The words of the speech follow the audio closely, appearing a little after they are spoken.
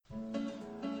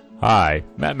Hi,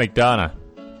 Matt McDonough.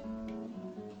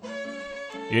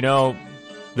 You know,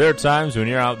 there are times when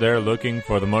you're out there looking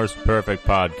for the most perfect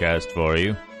podcast for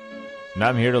you, and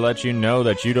I'm here to let you know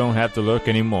that you don't have to look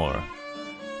anymore.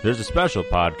 There's a special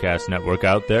podcast network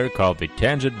out there called the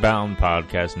Tangent Bound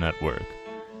Podcast Network.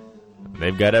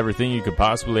 They've got everything you could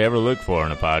possibly ever look for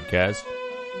in a podcast.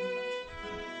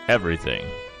 Everything.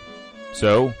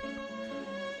 So,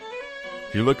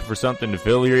 if you're looking for something to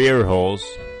fill your ear holes,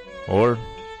 or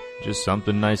just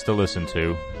something nice to listen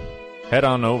to, head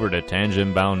on over to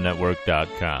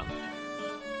tangentboundnetwork.com.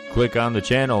 Click on the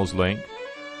channels link,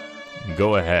 and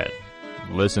go ahead.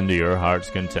 Listen to your heart's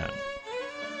content.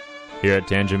 Here at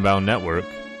Tangent Bound Network,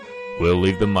 we'll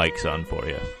leave the mics on for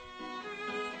you.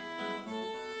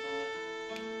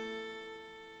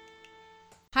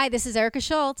 Hi, this is Erica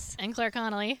Schultz. And Claire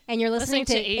Connolly. And you're listening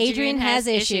to Adrian Has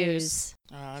Issues.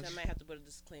 I might have to put a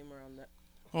disclaimer on that.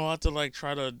 Well, I'll have to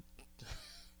try to...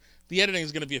 The editing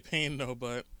is going to be a pain though,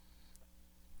 but...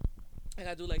 I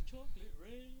gotta do chocolate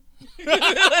rain.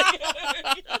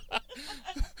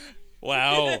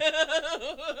 Wow.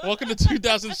 Welcome to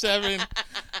 2007.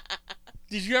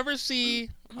 Did you ever see... you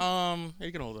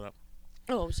can hold it up.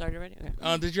 Oh, I'm sorry already?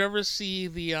 Okay. Did you ever see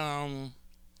the...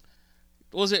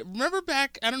 remember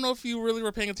back, I don't know if you really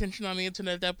were paying attention on the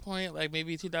internet at that point,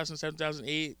 maybe 2007,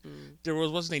 2008, there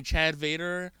was, what's his name, Chad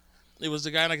Vader. It was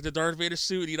the guy in the Darth Vader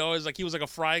suit. He'd always, he was a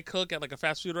fry cook at a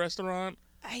fast food restaurant.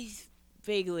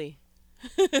 Vaguely.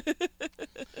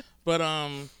 But,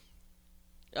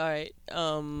 alright,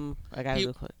 I gotta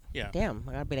go quick. Yeah. Damn,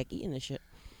 I gotta be eating this shit.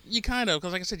 You kind of,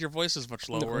 because like I said, your voice is much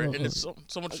lower, and it's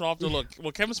so much softer. Look,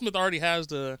 well, Kevin Smith already has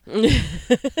the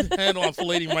handle on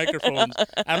filleting microphones.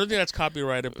 I don't think that's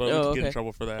copyrighted, but we could get in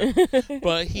trouble for that.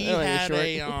 But he had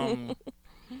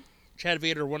Chad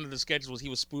Vader, one of the sketches was he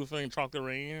was spoofing Chocolate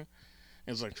Rain.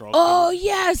 And it's Chocolate. Oh,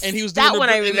 yes! And he was doing that one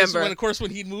I remember. Of course,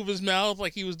 when he'd move his mouth,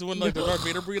 he was doing the Darth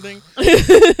Vader breathing.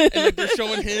 And they're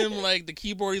showing him, the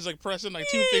keyboard, he's pressing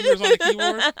two fingers on the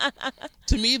keyboard.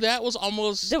 To me, that was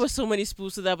almost... There were so many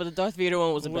spoofs of that, but the Darth Vader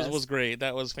one was the best. Was great.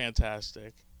 That was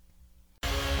fantastic.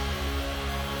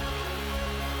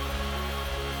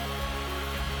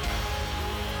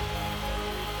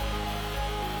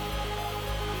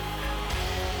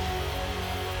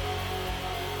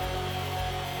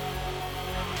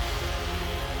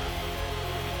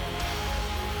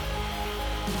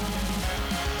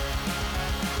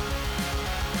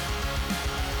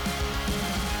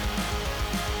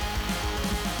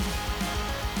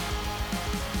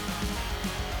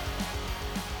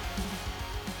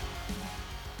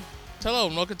 Hello,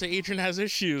 and welcome to Adrian Has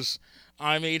Issues.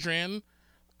 I'm Adrian.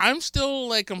 I'm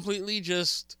still, completely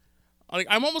just...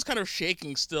 I'm almost kind of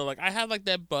shaking still. I have,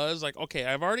 that buzz. Okay,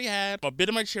 I've already had a bit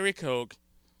of my cherry Coke.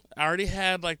 I already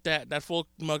had, that full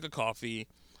mug of coffee.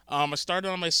 I started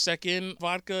on my second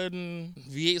vodka and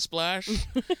V8 Splash.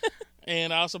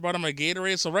 And I also brought on my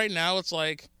Gatorade. So right now, it's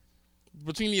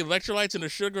between the electrolytes and the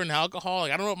sugar and the alcohol, I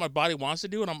don't know what my body wants to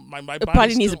do, and my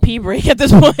body needs a pee break at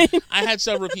this point. I had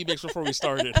several pee breaks before we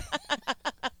started.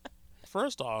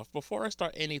 First off, before I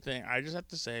start anything, I just have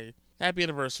to say, happy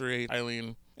anniversary,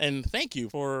 Eileen, and thank you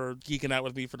for geeking out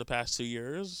with me for the past 2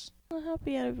 years. Well,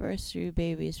 happy anniversary,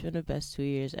 baby. It's been the best 2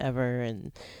 years ever,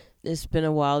 and it's been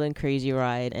a wild and crazy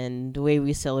ride, and the way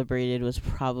we celebrated was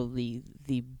probably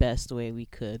the best way we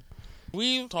could.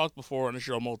 We've talked before on the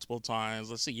show multiple times.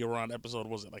 Let's see, you were on episode,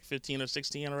 15 or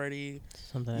 16 already?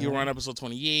 Something like You were on episode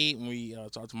 28 when we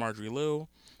talked to Marjorie Liu.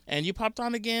 And you popped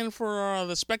on again for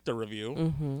the Spectre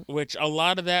review, which a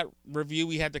lot of that review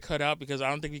we had to cut out because I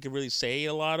don't think we could really say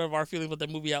a lot of our feelings about that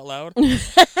movie out loud.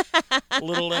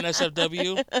 Little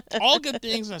NSFW. All good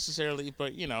things necessarily,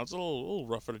 but, it's a little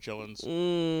rough for the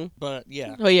chillins. But,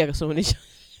 yeah. Oh, yeah, so many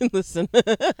listen.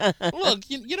 Look,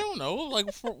 you don't know.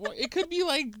 It could be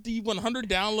the 100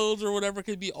 downloads or whatever. It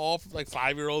could be all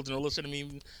 5-year-olds and they're listening to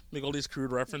me make all these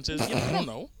crude references. You don't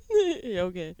know. Yeah,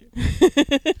 okay.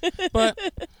 But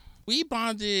we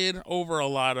bonded over a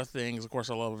lot of things. Of course,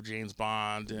 I love James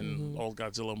Bond and old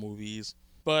Godzilla movies.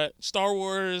 But Star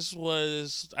Wars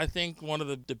was, I think, one of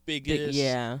the biggest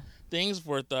things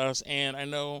with us. And I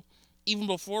know... even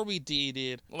before we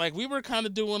dated, we were kind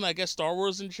of doing, Star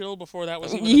Wars and chill before that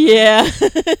was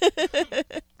even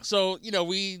So,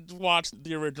 we watched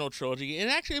the original trilogy, and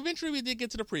actually, eventually we did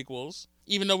get to the prequels,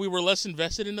 even though we were less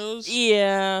invested in those.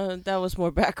 Yeah, that was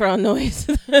more background noise.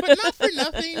 But not for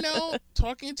nothing,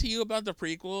 talking to you about the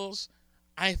prequels,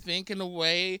 I think, in a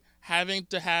way, having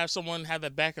to have someone have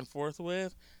that back and forth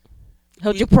with.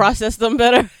 Helped you process them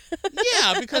better?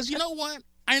 Yeah, because you know what?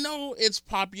 I know it's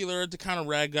popular to kind of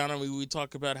rag on it. We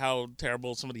talk about how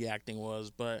terrible some of the acting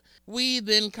was, but we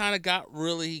then kind of got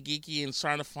really geeky and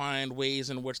trying to find ways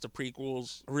in which the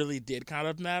prequels really did kind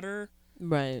of matter.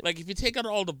 Right. Like, if you take out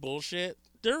all the bullshit,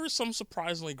 there were some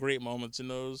surprisingly great moments in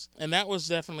those. And that was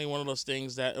definitely one of those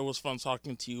things that it was fun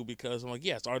talking to you because I'm like,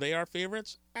 yes, are they our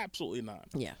favorites? Absolutely not.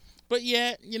 Yeah. But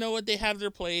yet, you know what? They have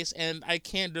their place, and I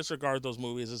can't disregard those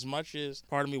movies as much as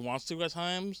part of me wants to at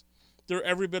times. They're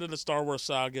every bit of the Star Wars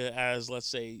saga as, let's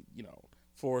say,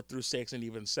 4 through 6 and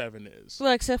even 7 is.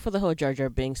 Well, except for the whole Jar Jar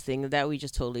Binks thing that we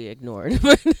just totally ignored.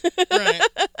 Right.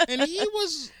 And he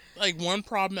was like one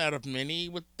problem out of many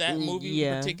with that movie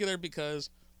in particular because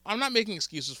I'm not making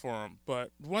excuses for him, but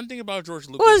one thing about George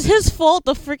Lucas... It was his fault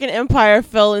the freaking Empire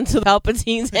fell into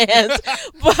Palpatine's hands.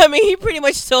 But, I mean, he pretty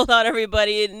much sold out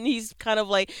everybody, and he's kind of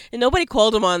like... And nobody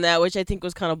called him on that, which I think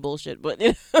was kind of bullshit, but...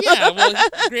 Yeah, well,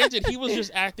 granted, he was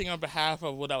just acting on behalf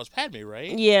of, that was Padme,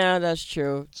 right? Yeah, that's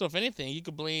true. So, if anything, you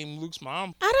could blame Luke's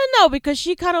mom. I don't know, because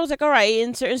she kind of was like, all right,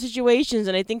 in certain situations,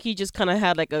 and I think he just kind of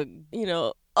had like a,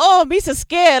 oh, I'm so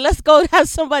scared. Let's go have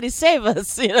somebody save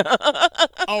us,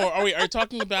 Oh, are you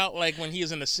talking about like when he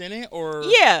is in the Senate or?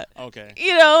 Yeah. Okay.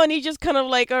 And he just kind of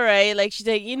like, all right, like she's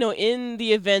like, in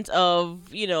the event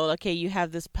of, okay, you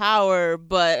have this power,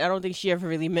 but I don't think she ever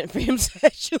really meant for him to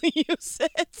actually use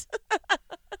it.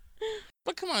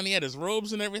 But come on, he had his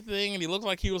robes and everything, and he looked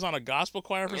like he was on a gospel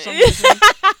choir for some reason.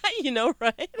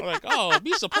 Right? I'm like, oh,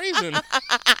 be so praising.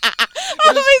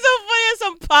 It'll be so funny as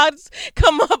some pods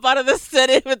come up out of the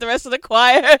Senate with the rest of the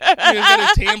choir. He's got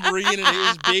his tambourine and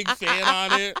his big fan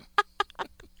on it.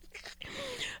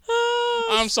 Oh,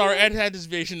 I'm sorry, I had this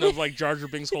vision of like Jar Jar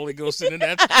Binks Holy Ghost in it.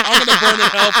 I'm gonna burn in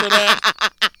hell for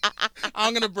that.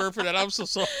 I'm gonna burn for that. I'm so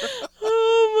sorry.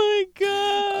 Oh my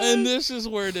god. And this is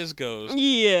where this goes.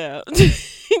 Yeah.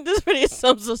 This really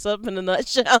sums us up in a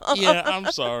nutshell. Yeah,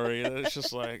 I'm sorry. It's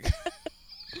just like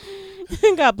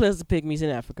God bless the pygmies in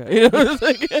Africa.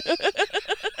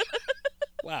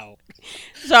 Wow.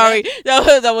 Sorry,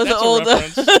 that was an old.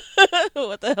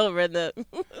 What the hell, redneck?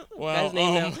 Well, guy's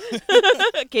name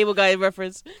now. Cable guy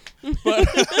reference. But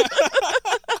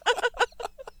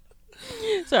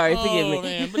sorry, forgive me. Oh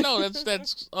man, but no,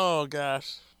 that's. Oh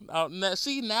gosh.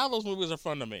 Now those movies are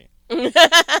fun to me.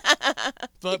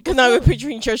 But now we're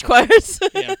picturing church choirs.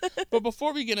 Yeah. But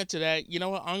before we get into that, you know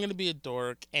what? I'm gonna be a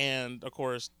dork, and of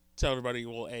course, tell everybody,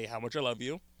 well, how much I love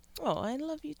you. Oh, I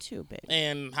love you too, babe.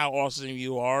 And how awesome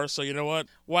you are. So, you know what?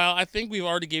 While I think we've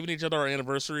already given each other our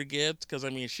anniversary gift, because, I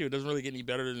mean, shoot, it doesn't really get any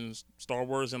better than Star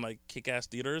Wars and, like, kick-ass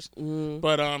theaters.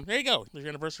 But, there you go. There's your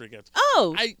anniversary gift.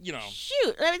 Oh,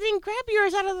 Shoot. I didn't grab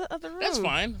yours out of the room. That's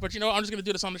fine. But, I'm just going to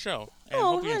do this on the show. And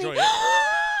Oh, hope you honey. enjoy it.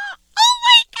 Oh,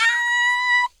 my God.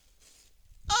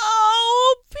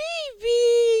 Oh, baby.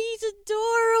 He's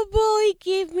adorable. He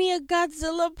gave me a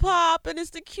Godzilla pop, and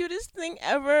it's the cutest thing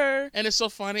ever. And it's so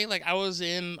funny. Like, I was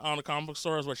in on a comic book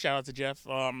store. As well, shout out to Jeff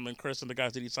and Chris and the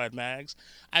guys at Eastside Mags.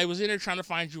 I was in there trying to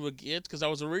find you a gift because I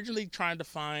was originally trying to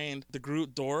find the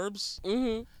Groot Dorbs.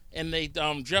 Mm-hmm. And they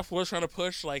Jeff was trying to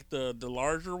push like the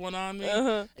larger one on me.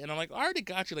 Uh-huh. And I'm like, I already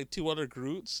got you like 2 other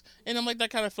Groots. And I'm like, that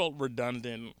kind of felt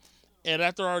redundant. And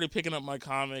after already picking up my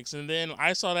comics, and then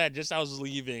I saw that just as I was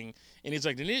leaving, and he's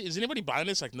like, is anybody buying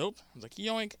this? Like, nope. I was like,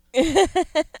 yoink.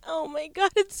 Oh my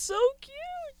God, it's so cute.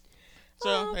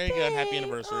 So, there you go. Happy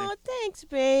anniversary. Oh, thanks,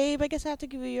 babe. I guess I have to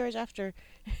give you yours after.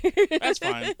 That's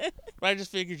fine. But I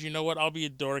just figured, you know what? I'll be a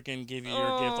dork and give you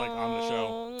your gift like on the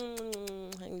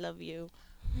show. I love you.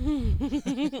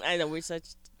 I know, we're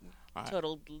such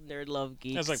total nerd love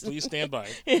geeks. I was like, please stand by.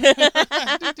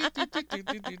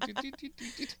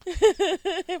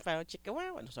 Final chicken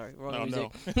wow. I'm sorry, wrong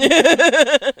No.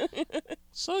 music.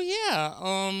 So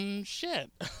yeah,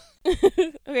 shit.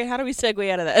 Okay, how do we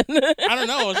segue out of that? I don't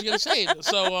know. I was gonna say.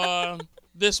 So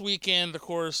this weekend, of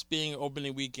course, being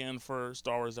opening weekend for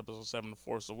Star Wars Episode 7: The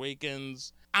Force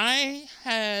Awakens, I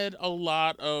had a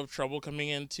lot of trouble coming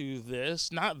into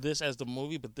this. Not this as the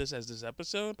movie, but this as this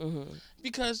episode. Mm-hmm.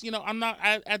 Because, I'm not,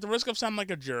 at the risk of sounding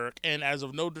like a jerk, and as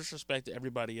of no disrespect to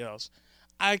everybody else,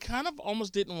 I kind of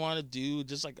almost didn't want to do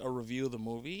just like a review of the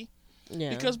movie.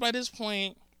 Yeah. Because by this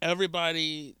point,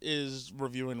 everybody is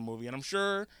reviewing the movie, and I'm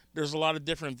sure there's a lot of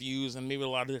different views and maybe a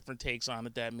lot of different takes on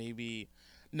it that maybe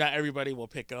not everybody will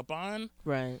pick up on.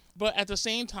 Right. But at the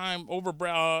same time,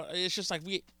 it's just like,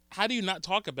 how do you not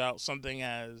talk about something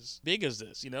as big as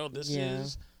this? This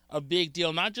is a big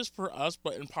deal, not just for us,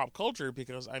 but in pop culture,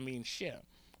 because, I mean, shit.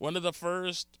 One of the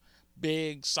first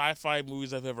big sci-fi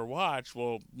movies I've ever watched,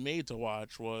 made to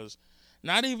watch, was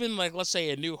not even, like, let's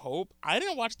say A New Hope. I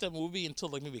didn't watch that movie until,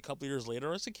 like, maybe a couple years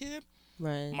later as a kid.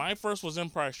 Right. My first was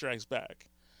Empire Strikes Back.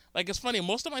 Like, it's funny.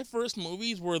 Most of my first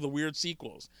movies were the weird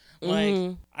sequels.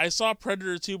 Like, I saw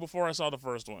Predator 2 before I saw the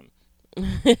first one.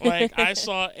 Like, I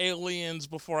saw Aliens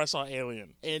before I saw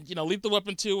Alien. And, Lethal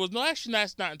Weapon 2 was... No, actually,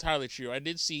 that's not entirely true. I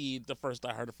did see the first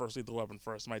Lethal Weapon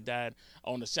first. My dad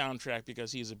owned the soundtrack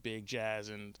because he's a big jazz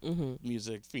and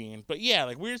music fiend. But, yeah,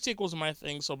 like, weird sequels are my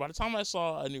thing. So by the time I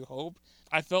saw A New Hope,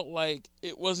 I felt like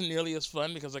it wasn't nearly as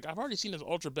fun because, like, I've already seen this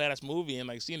ultra badass movie and,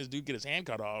 like, seeing this dude get his hand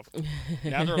cut off.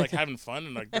 Now they're, like, having fun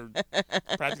and, like, they're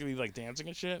practically, like, dancing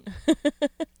and shit.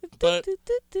 But...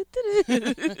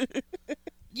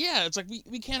 yeah, it's like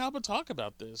we can't help but talk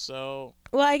about this, so...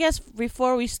 Well, I guess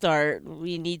before we start,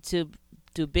 we need to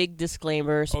do big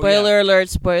disclaimer. Spoiler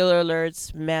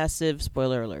alerts, massive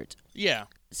spoiler alert. Yeah.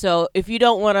 So if you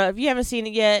haven't seen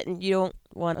it yet and you don't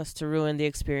want us to ruin the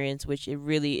experience, which it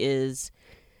really is,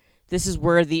 this is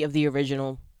worthy of the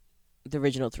original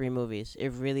 3 movies.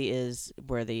 It really is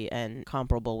worthy and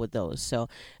comparable with those. So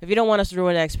if you don't want us to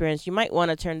ruin that experience, you might want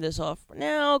to turn this off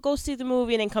now, go see the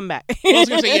movie, and then come back. I was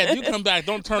going to say, yeah, do come back.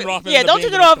 Don't turn it off. Yeah, don't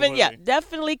turn it off. And yeah,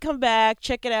 definitely come back,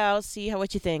 check it out, see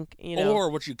what you think. Or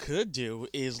what you could do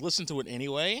is listen to it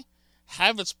anyway,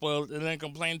 have it spoiled, and then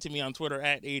complain to me on Twitter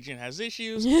at Adrian Has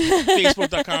Issues,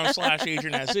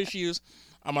 Facebook.com/Adrian Has Issues.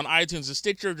 I'm on iTunes and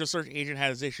Stitcher. Just search Adrian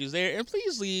Has Issues there. And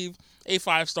please leave a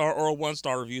 5-star or a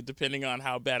 1-star review, depending on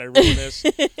how bad I ruin this.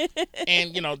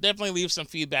 And, definitely leave some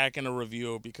feedback in a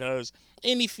review, because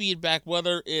any feedback,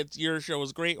 whether it's your show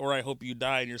is great or I hope you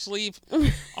die in your sleep,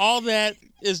 all that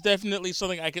is definitely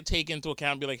something I could take into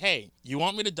account and be like, hey, you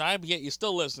want me to die, but yet you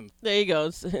still listen. There you go.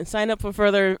 Sign up for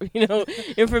further,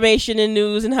 information and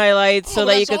news and highlights so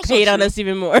that you can hate on us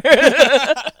even more.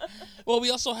 Well,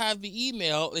 we also have the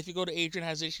email. If you go to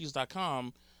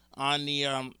adrianhasissues.com, on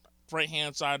the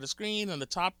right-hand side of the screen, on the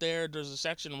top there's a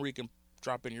section where you can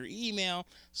drop in your email.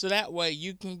 So that way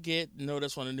you can get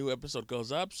notice when a new episode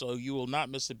goes up, so you will not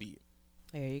miss a beat.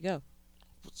 There you go.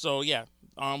 So, yeah,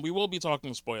 we will be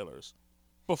talking spoilers.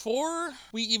 Before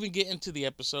we even get into the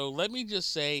episode, let me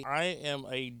just say I am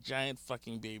a giant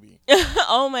fucking baby.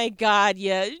 Oh my God,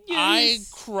 yeah. Yes. I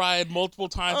cried multiple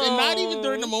times, and not even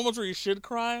during the moments where you should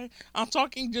cry. I'm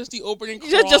talking just the opening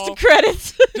crawl. Just the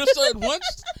credits. Just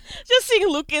once. Just seeing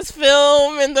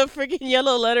Lucasfilm and the freaking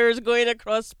yellow letters going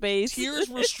across space. Tears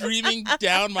were streaming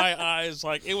down my eyes.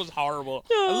 Like, it was horrible.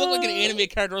 I looked like an anime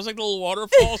character. I was like little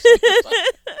waterfalls.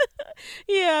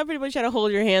 Yeah, I pretty much had to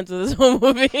hold your hand through this whole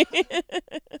movie.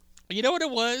 You know what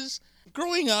it was?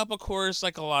 Growing up, of course,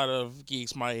 like a lot of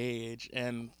geeks my age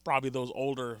and probably those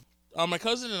older, my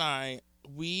cousin and I,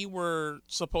 we were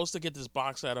supposed to get this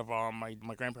box out of my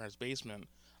grandparents' basement.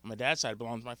 On my dad's side, it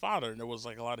belonged to my father, and there was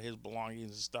like a lot of his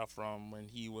belongings and stuff from when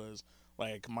he was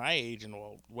like my age and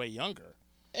way younger.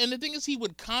 And the thing is, he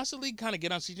would constantly kind of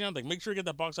get on CGN, like, make sure you get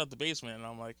that box out the basement. And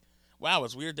I'm like, wow,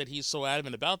 it's weird that he's so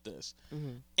adamant about this.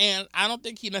 Mm-hmm. And I don't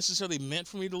think he necessarily meant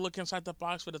for me to look inside the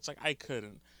box, but it's like I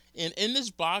couldn't. And in this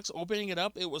box, opening it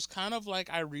up, it was kind of like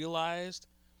I realized,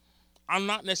 I'm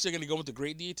not necessarily going to go into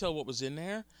great detail what was in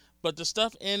there, but the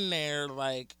stuff in there,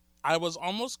 like, I was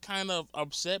almost kind of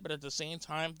upset, but at the same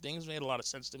time, things made a lot of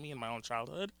sense to me in my own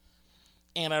childhood.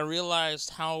 And I realized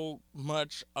how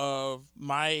much of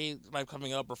my life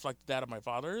coming up reflected that of my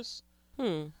father's.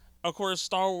 Of course,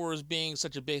 Star Wars being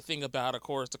such a big thing about, of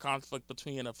course, the conflict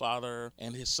between a father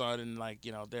and his son and, like,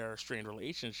 their strained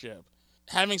relationship.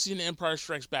 Having seen The Empire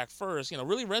Strikes Back first,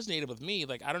 really resonated with me.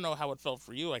 Like, I don't know how it felt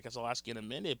for you. I guess I'll ask you in a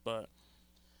minute. But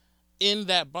in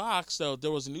that box, though,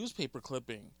 there was a newspaper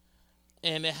clipping.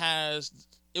 And it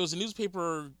was a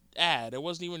newspaper ad. It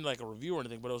wasn't even like a review or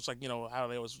anything, but it was like, how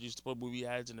they always used to put movie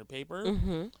ads in the paper.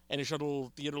 Mm-hmm. And it showed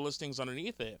little theater listings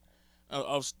underneath it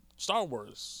of Star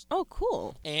Wars. Oh,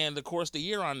 cool. And, of course, the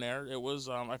year on there, it was,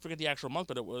 I forget the actual month,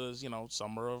 but it was,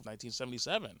 summer of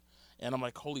 1977. And I'm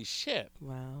like, holy shit.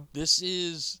 Wow. This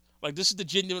is the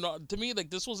genuine, to me, like,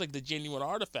 this was like the genuine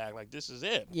artifact. Like, this is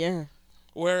it. Yeah.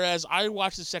 Whereas I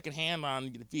watched it secondhand on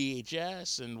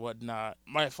VHS and whatnot.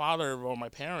 My father or my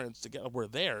parents together were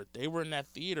there. They were in that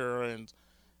theater and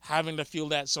having to feel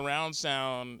that surround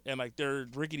sound and, like, their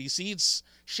rickety seats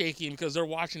shaking because they're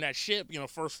watching that ship,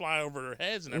 first fly over their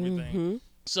heads and everything. Mm-hmm.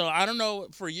 So I don't know,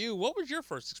 for you, what was your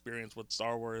first experience with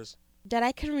Star Wars? That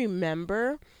I can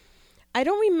remember. I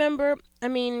don't remember. I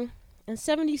mean, in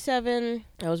 77,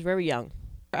 I was very young.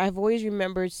 I've always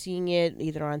remembered seeing it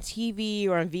either on TV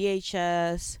or on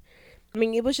VHS. I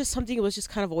mean, it was just something that was just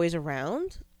kind of always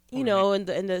around, and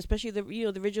the especially the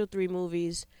the original 3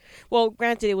 movies. Well,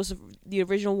 granted, it was the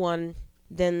original one,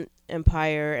 then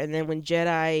Empire, and then when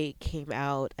Jedi came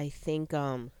out, I think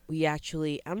I'm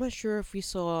not sure if we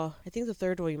saw. I think the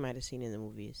third one we might have seen in the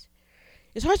movies.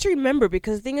 It's hard to remember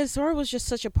because the thing is, Star Wars was just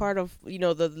such a part of,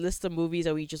 the list of movies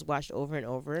that we just watched over and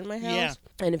over in my house. Yeah.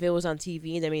 And if it was on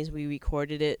TV, that means we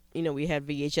recorded it. We had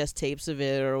VHS tapes of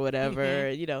it or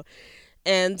whatever,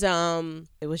 And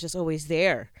it was just always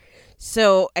there.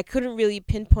 So I couldn't really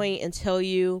pinpoint and tell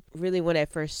you really when I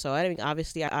first saw it. I mean,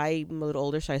 obviously, I'm a little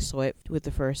older, so I saw it with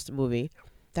the first movie.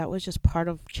 That was just part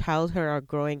of childhood or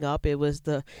growing up. It was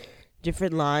the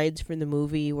different lines from the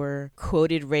movie were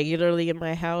quoted regularly in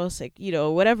my house. Like,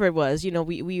 whatever it was.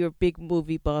 We were big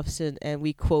movie buffs and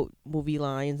we quote movie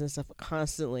lines and stuff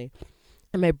constantly.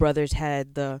 And my brothers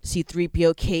had the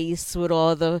C-3PO case with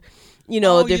all the,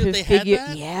 different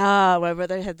figures. Yeah, my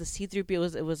brother had the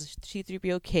C-3PO. It was a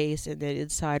C-3PO case, and then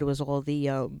inside was all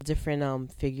the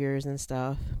different figures and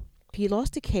stuff. He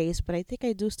lost the case, but I think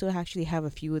I do still actually have a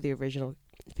few of the original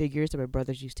figures that my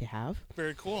brothers used to have.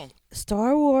 Very cool.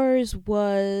 Star Wars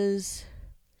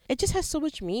it just has so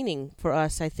much meaning for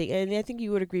us, I think. And I think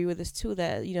you would agree with this too,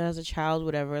 that, as a child,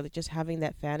 whatever, like just having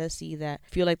that fantasy that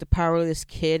feel like the powerless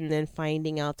kid and then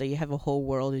finding out that you have a whole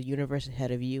world, a universe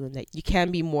ahead of you and that you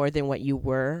can be more than what you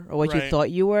were or what you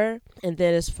thought you were. And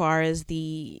then as far as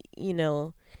the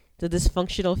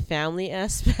dysfunctional family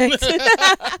aspect,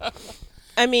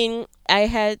 I mean,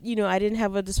 I didn't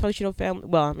have a dysfunctional family.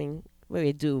 Well, I mean,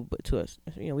 we do, but to us,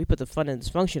 we put the fun in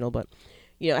dysfunctional, but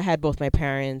I had both my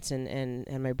parents and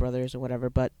my brothers or whatever.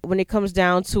 But when it comes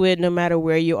down to it, no matter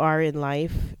where you are in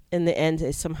life, in the end,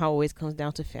 it somehow always comes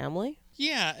down to family.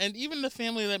 Yeah, and even the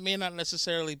family that may not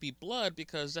necessarily be blood,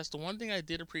 because that's the one thing I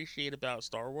did appreciate about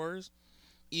Star Wars.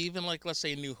 Even like, let's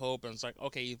say New Hope, and it's like,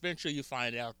 okay, eventually you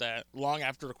find out that long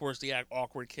after, of course, the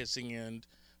awkward kissing and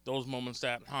those moments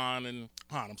that Roman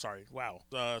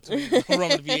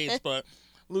V8s, but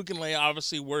Luke and Leia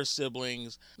obviously were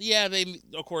siblings. Yeah, they,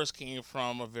 of course, came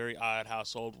from a very odd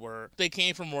household where they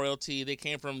came from royalty, they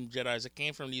came from Jedis, they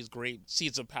came from these great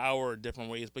seats of power in different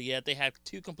ways, but yet they had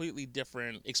two completely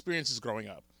different experiences growing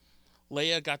up.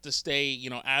 Leia got to stay,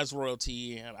 as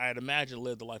royalty, and I'd imagine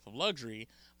lived a life of luxury,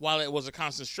 while it was a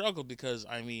constant struggle because,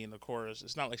 I mean, of course,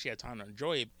 it's not like she had time to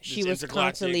enjoy it. She was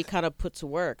constantly kind of put to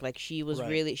work. Like, she was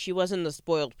she wasn't a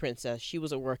spoiled princess. She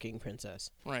was a working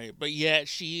princess. Right, but yet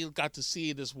she got to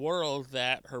see this world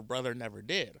that her brother never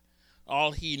did.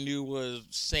 All he knew was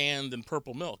sand and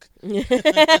purple milk.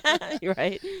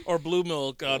 Right. Or blue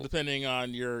milk, depending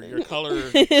on your color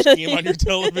scheme on your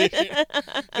television.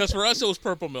 Because for us, it was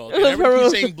purple milk. And everyone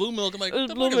keeps saying blue milk. I'm like, it was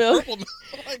the blue fuck milk. is purple milk?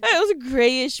 Like, It was a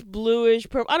grayish, bluish,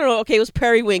 purple. I don't know. Okay, it was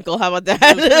periwinkle. How about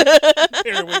that?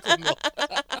 periwinkle milk.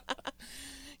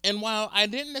 And while I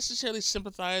didn't necessarily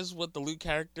sympathize with the Luke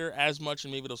character as much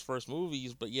in maybe those first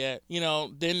movies, but yet,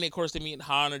 then of course they meet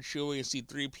Han and Chewie and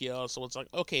C-3PO, so it's like,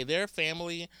 okay, their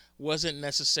family wasn't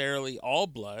necessarily all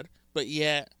blood, but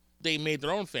yet they made their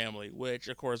own family, which,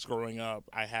 of course, growing up,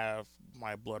 I have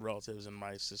my blood relatives and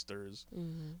my sisters,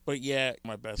 but yet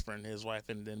my best friend, his wife,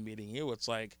 and then meeting you, it's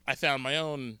like, I found my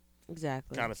own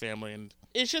kind of family, and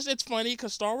it's funny,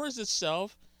 because Star Wars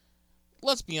itself,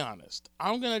 let's be honest.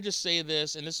 I'm going to just say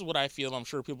this, and this is what I feel. I'm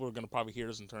sure people are going to probably hear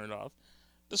this and turn it off.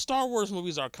 The Star Wars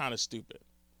movies are kind of stupid.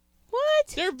 What?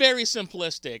 They're very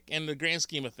simplistic in the grand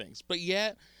scheme of things. But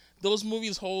yet, those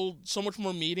movies hold so much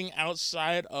more meaning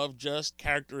outside of just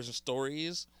characters and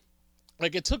stories.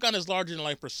 Like, it took on this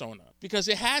larger-than-life persona. Because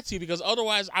it had to, because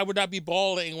otherwise I would not be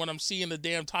bawling when I'm seeing the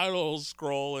damn title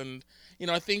scroll. And,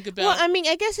 I think about... Well, I mean,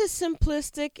 I guess it's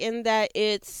simplistic in that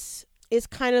it's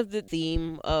kind of the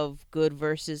theme of good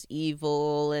versus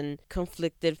evil and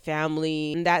conflicted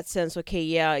family. In that sense, okay,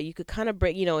 yeah, you could kind of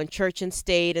break, in church and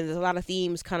state, and there's a lot of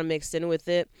themes kind of mixed in with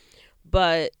it.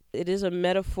 But it is a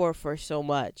metaphor for so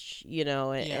much,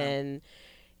 and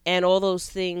all those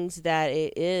things that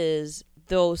it is,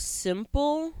 though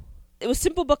simple. It was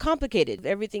simple but complicated.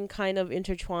 Everything kind of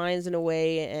intertwines in a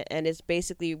way, and it's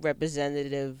basically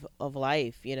representative of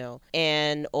life,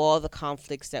 and all the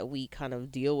conflicts that we kind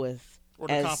of deal with. Or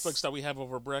the conflicts that we have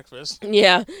over breakfast.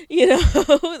 Yeah,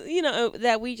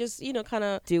 that we just, kind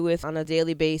of deal with on a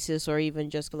daily basis or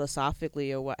even just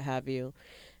philosophically or what have you.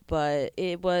 But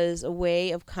it was a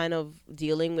way of kind of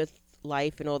dealing with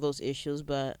life and all those issues,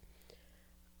 but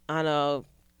on a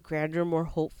grander, more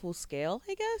hopeful scale,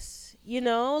 I guess.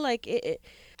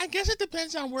 I guess it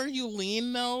depends on where you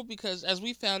lean, though, because as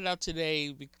we found out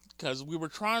today, because we were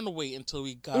trying to wait until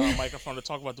we got on microphone to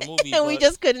talk about the movie. And we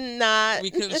just could not. We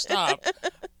couldn't stop.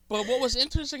 But what was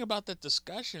interesting about that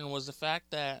discussion was the fact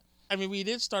that, I mean, we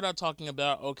did start out talking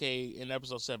about, okay, in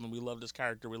episode 7, we love this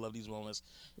character, we love these moments.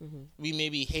 Mm-hmm. We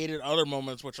maybe hated other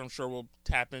moments, which I'm sure we'll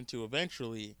tap into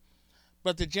eventually.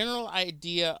 But the general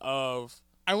idea of,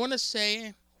 I want to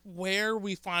say, where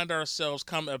we find ourselves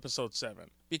come episode 7.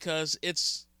 because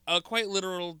it's a quite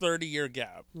literal 30-year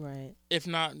gap. Right. If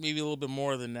not, maybe a little bit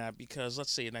more than that, because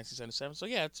let's say 1977. So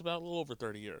yeah, it's about a little over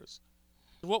 30 years.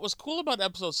 What was cool about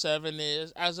episode 7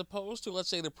 is, as opposed to, let's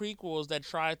say, the prequels that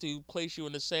try to place you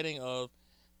in the setting of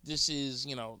this is,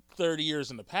 30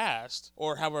 years in the past,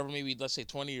 or however, maybe, let's say,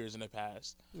 20 years in the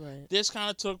past. Right. This kind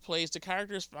of took place. The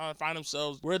characters find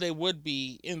themselves where they would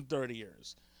be in 30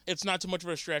 years. It's not too much of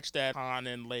a stretch that Han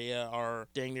and Leia are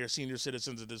dang near senior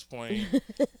citizens at this point.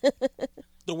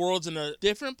 The world's in a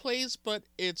different place, but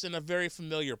it's in a very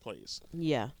familiar place.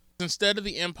 Yeah. Instead of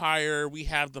the Empire, we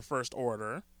have the First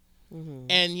Order. Mm-hmm.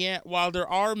 And yet, while there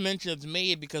are mentions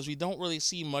made, because we don't really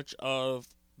see much of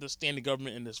the standing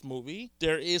government in this movie,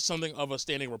 there is something of a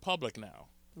standing republic now.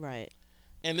 Right.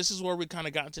 And this is where we kind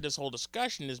of got into this whole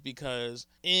discussion, is because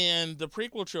in the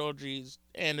prequel trilogies,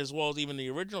 and as well as even the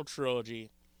original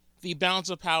trilogy, the balance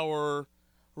of power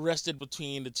rested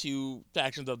between the two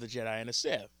factions of the Jedi and the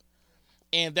Sith.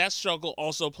 And that struggle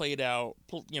also played out,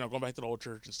 going back to the whole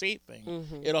church and state thing,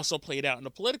 Mm-hmm. it also played out in the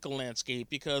political landscape,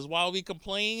 because while we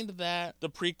complained that the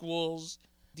prequels,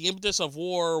 the impetus of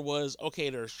war was, okay,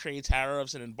 there's trade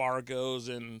tariffs and embargoes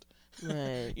and,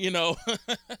 Right.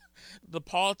 the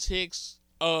politics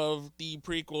of the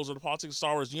prequels, or the politics of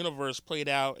Star Wars universe, played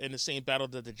out in the same battle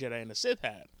that the Jedi and the Sith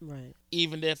had. Right.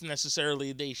 Even if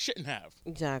necessarily they shouldn't have.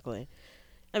 Exactly.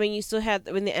 I mean, you still had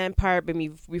in the Empire,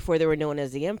 before they were known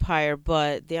as the Empire,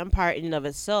 but the Empire in and of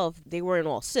itself, they weren't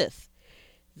all Sith.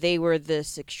 They were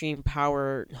this extreme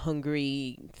power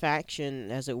hungry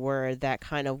faction, as it were, that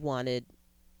kind of wanted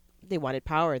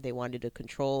power. They wanted to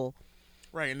control.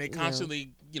 Right, and they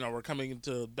constantly, were coming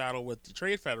into battle with the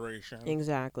Trade Federation.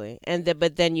 Exactly.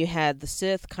 But then you had the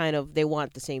Sith kind of, they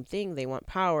want the same thing. They want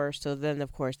power. So then,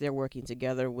 of course, they're working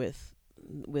together with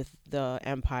the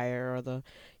Empire, or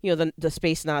the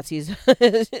space Nazis,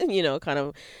 kind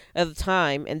of at the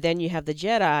time. And then you have the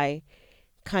Jedi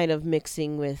kind of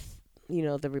mixing with,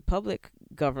 the Republic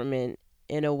government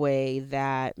in a way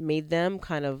that made them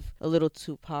kind of a little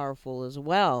too powerful as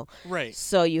well. Right.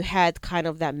 So you had kind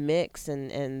of that mix,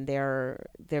 and they're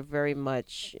very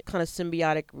much kind of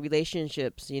symbiotic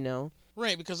relationships,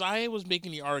 Right, because I was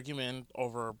making the argument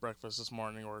over breakfast this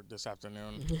morning or this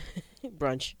afternoon.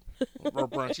 Brunch. Or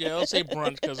brunch. Yeah, let's say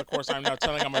brunch, because, of course, I'm now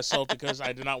telling on myself because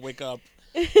I did not wake up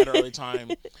at an early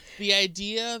time. The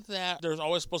idea that there's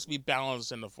always supposed to be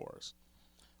balance in the Force.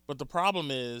 But the problem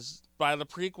is, by the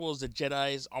prequels, the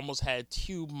Jedis almost had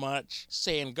too much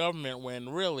say in government, when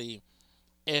really,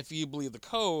 if you believe the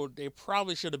code, they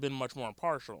probably should have been much more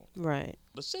impartial. Right.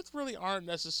 The Sith really aren't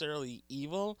necessarily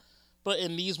evil. But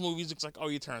in these movies, it's like, oh,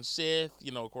 you turn Sith,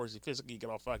 of course, you physically get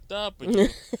all fucked up, and you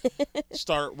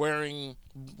start wearing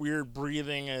weird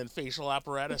breathing and facial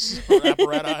apparatus,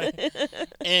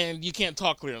 and you can't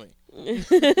talk clearly.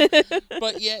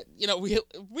 But yet,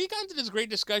 we got into this great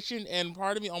discussion, and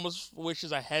part of me almost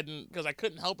wishes I hadn't, because I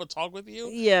couldn't help but talk with you.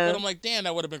 Yeah. But I'm like, damn,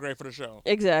 that would have been great for the show.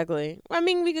 Exactly. I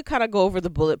mean, we could kind of go over the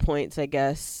bullet points, I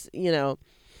guess,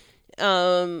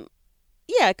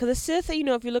 Yeah, because the Sith,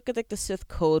 if you look at the Sith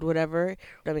code, whatever,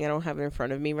 I mean, I don't have it in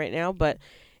front of me right now, but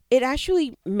it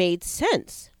actually made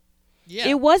sense. Yeah.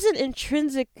 It wasn't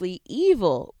intrinsically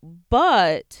evil,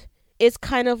 but it's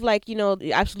kind of like,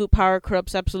 absolute power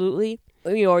corrupts absolutely.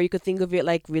 Or you could think of it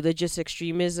like religious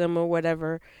extremism or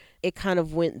whatever. It kind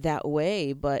of went that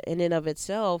way, but in and of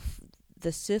itself,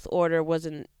 the Sith Order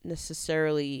wasn't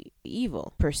necessarily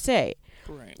evil per se.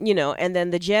 Right. And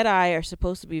then the Jedi are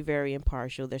supposed to be very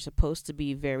impartial. They're supposed to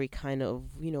be very kind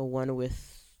of, one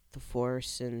with the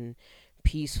Force and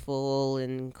peaceful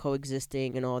and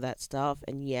coexisting and all that stuff.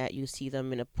 And yet you see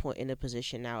them in a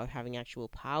position now of having actual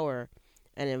power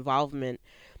and involvement.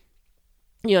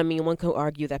 One could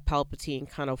argue that Palpatine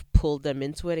kind of pulled them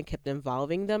into it and kept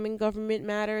involving them in government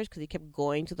matters, because he kept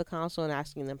going to the council and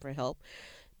asking them for help.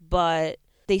 But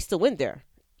they still went there.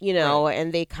 Right.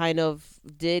 And they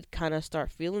did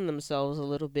start feeling themselves a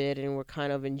little bit, and were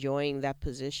kind of enjoying that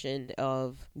position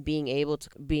of being able to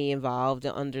be involved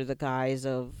under the guise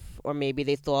of, or maybe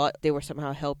they thought they were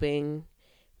somehow helping.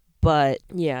 But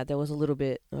yeah, there was a little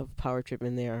bit of power trip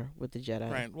in there with the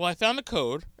Jedi. Right. Well, I found the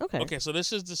code. Okay. So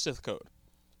this is the Sith code.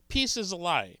 Peace is a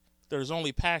lie. There's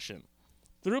only passion.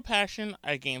 Through passion,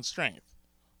 I gain strength.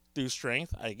 Through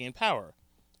strength, I gain power.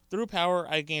 Through power,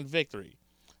 I gain victory.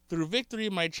 Through victory,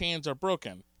 my chains are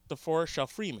broken. The Force shall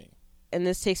free me. And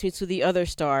this takes me to the other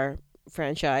Star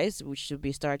franchise, which should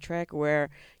be Star Trek, where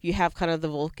you have kind of the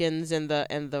Vulcans and the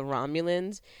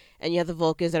Romulans, and you have the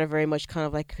Vulcans that are very much kind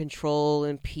of like control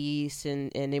and peace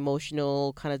and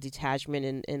emotional kind of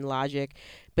detachment and logic.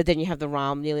 But then you have the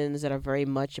Romulans that are very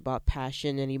much about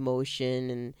passion and emotion,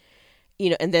 and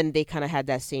and then they kind of had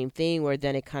that same thing where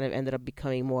then it kind of ended up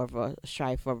becoming more of a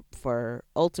strive for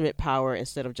ultimate power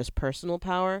instead of just personal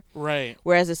power. Right.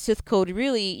 Whereas the Sith Code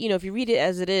really, if you read it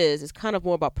as it is, it's kind of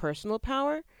more about personal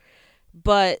power,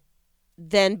 but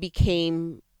then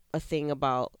became a thing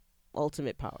about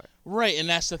ultimate power. Right, and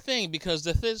that's the thing, because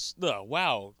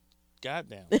wow,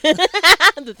 goddamn.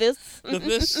 The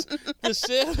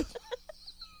Sith.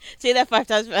 Say that 5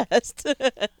 times fast.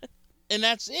 And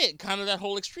that's it, kind of that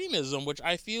whole extremism, which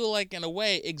I feel like in a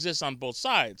way exists on both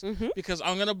sides. Mm-hmm. Because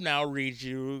I'm going to now read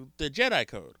you the Jedi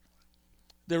Code.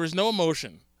 There is no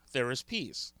emotion, there is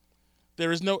peace.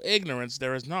 There is no ignorance,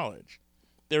 there is knowledge.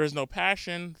 There is no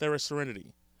passion, there is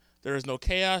serenity. There is no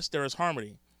chaos, there is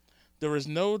harmony. There is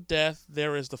no death,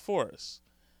 there is the Force.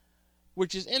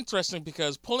 Which is interesting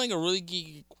because, pulling a really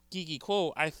geeky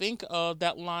quote, I think of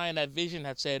that line that Vision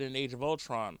had said in Age of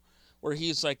Ultron, where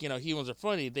he's like, humans are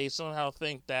funny. They somehow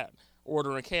think that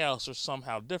order and chaos are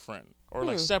somehow different or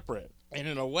like separate. And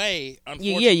in a way,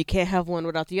 unfortunately, you can't have one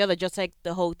without the other. Just like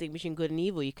the whole thing between good and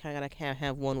evil, you kind of can't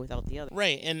have one without the other.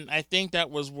 Right, and I think that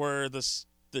was where the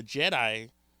Jedi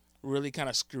really kind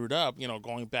of screwed up,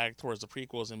 going back towards the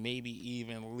prequels and maybe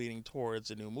even leading towards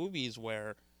the new movies,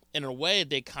 where in a way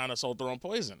they kind of sold their own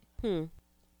poison.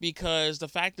 Because the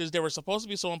fact is, they were supposed to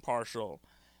be so impartial,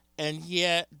 and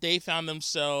yet they found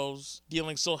themselves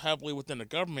dealing so heavily within the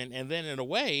government, and then in a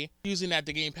way using that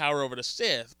to gain power over the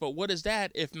Sith. But what is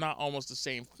that if not almost the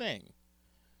same thing?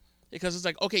 Because it's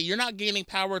like, okay, you're not gaining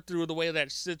power through the way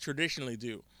that Sith traditionally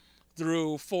do,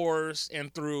 through force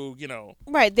and through,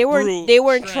 right. They weren't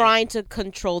strength. trying to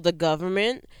control the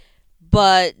government,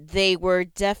 but they were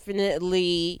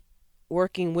definitely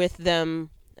working with them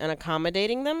and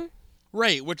accommodating them.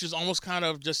 Right, which is almost kind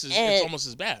of it's almost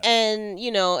as bad. And,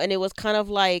 and it was kind of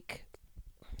like,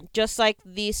 just like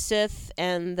the Sith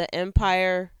and the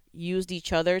Empire used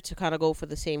each other to kind of go for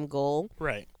the same goal.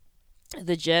 Right.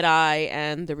 The Jedi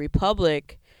and the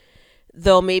Republic,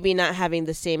 though maybe not having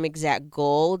the same exact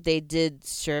goal, they did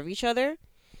serve each other.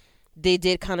 They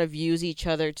did kind of use each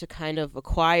other to kind of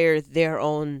acquire their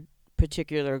own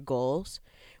particular goals.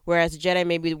 Whereas the Jedi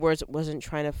maybe wasn't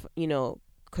trying to,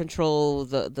 control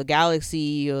the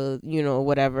galaxy or,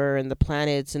 whatever, and the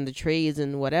planets and the trades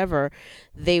and whatever.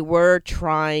 They were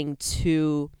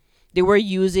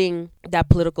using that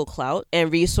political clout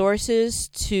and resources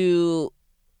to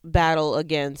battle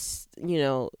against,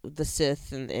 the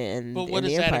Sith and But what and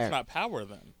is the that Empire. if not power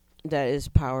then? That is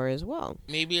power as well.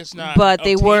 Maybe it's not, but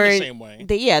they weren't the same way.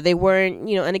 They weren't,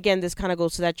 and again, this kind of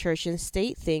goes to that church and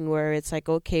state thing where it's like,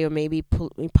 okay, or maybe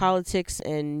politics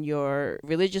and your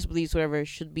religious beliefs, whatever,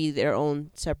 should be their own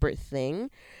separate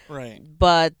thing. Right.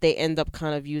 But they end up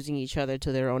kind of using each other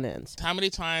to their own ends. How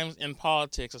many times in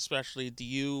politics, especially, do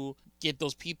you get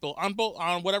those people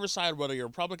on whatever side, whether you're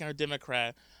Republican or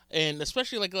Democrat, and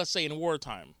especially like, let's say in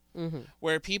wartime,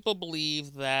 where people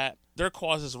believe that their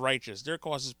cause is righteous, their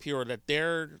cause is pure, that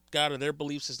their God or their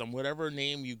belief system, whatever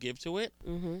name you give to it,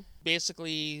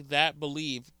 basically that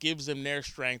belief gives them their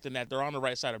strength and that they're on the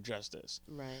right side of justice.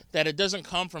 Right. That it doesn't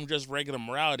come from just regular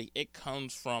morality. It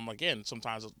comes from, again,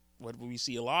 sometimes what we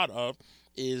see a lot of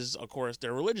is, of course,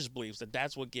 their religious beliefs,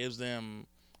 that's what gives them,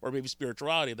 or maybe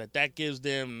spirituality, that gives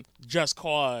them just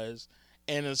cause.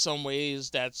 And in some ways,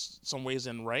 that's some ways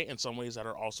in right, and some ways that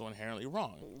are also inherently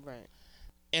wrong. Right.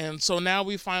 And so now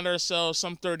we find ourselves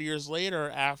some 30 years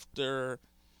later after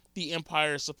the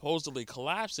Empire supposedly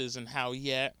collapses, and how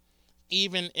yet,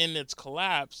 even in its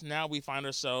collapse, now we find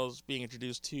ourselves being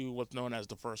introduced to what's known as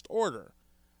the First Order,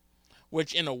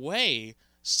 which in a way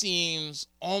seems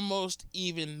almost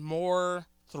even more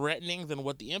threatening than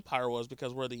what the Empire was,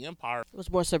 because where the Empire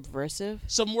was more subversive.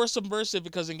 More subversive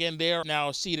because, again, they are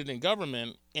now seated in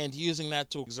government and using that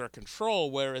to exert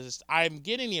control, whereas I'm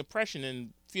getting the impression, and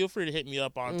feel free to hit me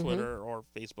up on Twitter or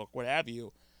Facebook, what have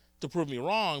you, to prove me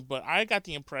wrong, but I got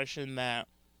the impression that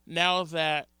now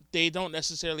that they don't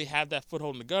necessarily have that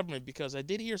foothold in the government, because I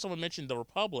did hear someone mention the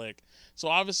Republic, so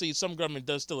obviously some government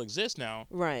does still exist now.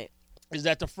 Right. Is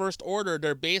that the First Order,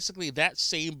 they're basically that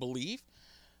same belief,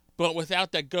 but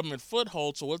without that government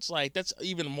foothold, so it's like that's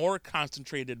even more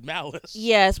concentrated malice.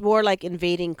 Yeah, it's more like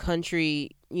invading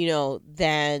country,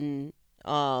 than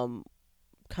kind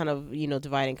of,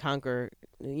 divide and conquer.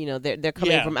 They're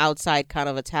coming from outside, kind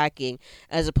of attacking,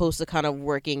 as opposed to kind of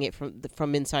working it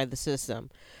from inside the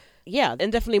system. Yeah,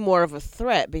 and definitely more of a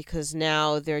threat, because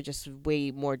now they're just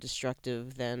way more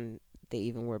destructive than they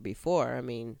even were before. I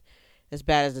mean, as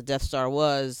bad as the Death Star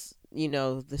was,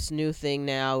 this new thing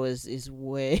now is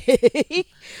way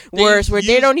worse, where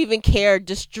they don't even care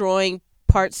destroying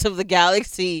parts of the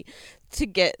galaxy to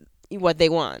get what they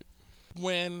want.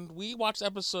 When we watched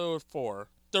episode 4,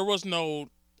 there was no.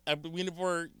 We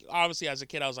never, obviously, as a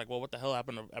kid, I was like, well, what the hell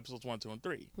happened to episodes 1, 2, and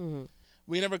 3? Mm-hmm.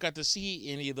 We never got to see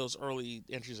any of those early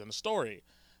entries in the story.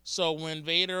 So when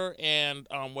Vader and,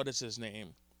 what is his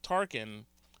name? Tarkin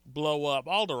blow up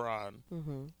Alderaan,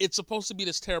 Mm-hmm. it's supposed to be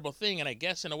this terrible thing, and I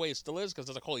guess in a way it still is, because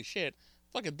it's like, holy shit,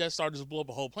 fucking Death Star just blew up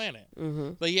a whole planet.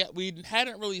 Mm-hmm. But yet we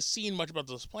hadn't really seen much about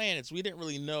those planets. We didn't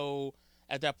really know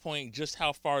at that point just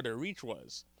how far their reach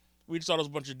was. We just saw those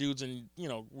bunch of dudes in,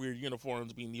 weird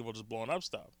uniforms being evil, just blowing up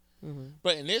stuff. Mm-hmm.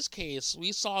 But in this case,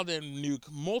 we saw them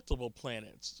nuke multiple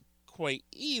planets quite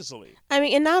easily. I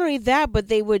mean, and not only that, but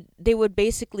they would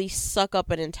basically suck up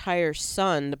an entire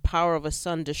sun, the power of a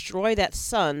sun, destroy that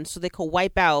sun, so they could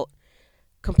wipe out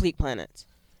complete planets.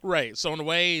 Right. So in a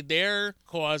way, they're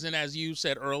causing, as you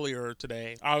said earlier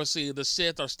today, obviously the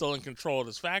Sith are still in control of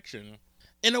this faction.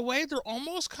 In a way, they're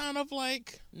almost kind of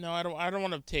like, no, I don't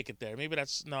want to take it there. Maybe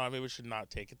we should not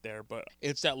take it there. But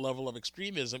it's that level of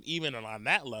extremism, even on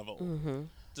that level. Mm-hmm.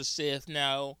 The Sith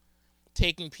now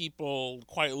taking people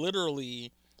quite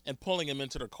literally and pulling them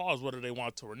into their cause, whether they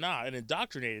want to or not, and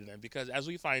indoctrinating them. Because as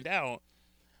we find out,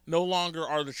 no longer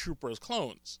are the troopers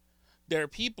clones. They're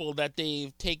people that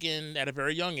they've taken at a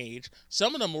very young age.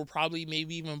 Some of them were probably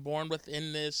maybe even born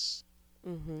within this.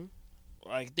 Mm-hmm.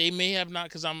 Like, they may have not,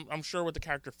 because I'm sure with the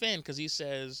character Finn, because he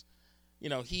says,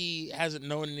 he hasn't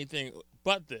known anything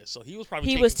but this. So he was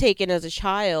probably was taken as a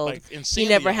child. Like, he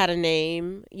never had a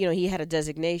name. He had a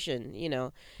designation,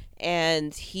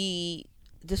 and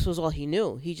this was all he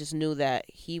knew. He just knew that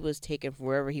he was taken from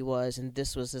wherever he was, and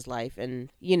this was his life.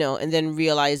 And, and then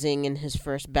realizing in his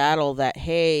first battle that,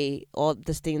 hey, all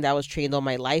this thing that I was trained all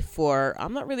my life for,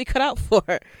 I'm not really cut out for.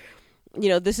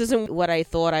 This isn't what I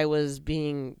thought I was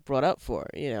being brought up for,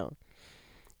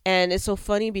 And it's so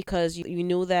funny because you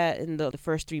knew that in the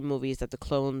first 3 movies that the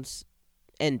clones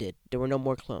ended. There were no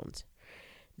more clones.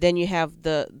 Then you have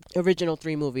the original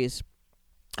 3 movies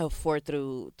of 4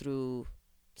 through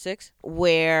 6,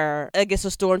 where I guess the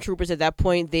stormtroopers at that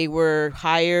point, they were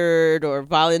hired or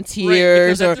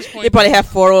volunteers, right, or they probably have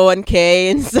 401k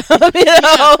and stuff,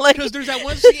 because there's that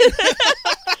one scene.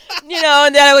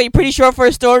 And then you're pretty sure for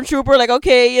a stormtrooper, like,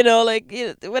 okay,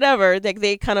 whatever. Like,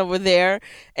 they kind of were there.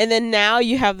 And then now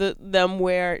you have them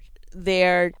where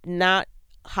they're not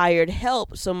hired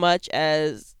help so much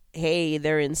as, hey,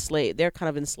 they're enslaved. They're kind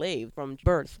of enslaved from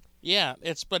birth. Yeah,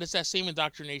 it's that same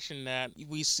indoctrination that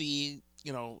we see,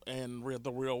 in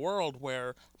the real world,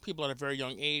 where people at a very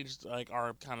young age, like,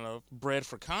 are kind of bred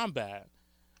for combat.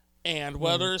 And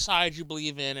whether side you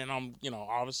believe in, and I'm,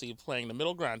 obviously playing the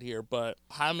middle ground here, but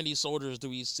how many soldiers do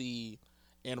we see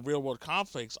in real world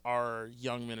conflicts are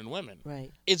young men and women?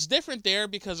 Right. It's different there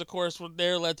because, of course,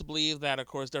 they're led to believe that, of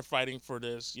course, they're fighting for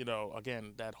this,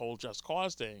 again, that whole just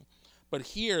cause thing. But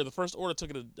here, the First Order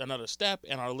took it another step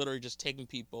and are literally just taking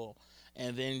people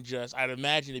and then I'd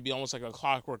imagine it'd be almost like a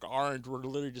Clockwork Orange, where they're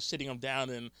literally just sitting them down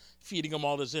and feeding them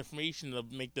all this information to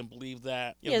make them believe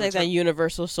that. Like that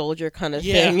Universal Soldier kind of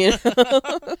thing.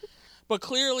 But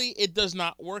clearly, it does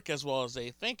not work as well as they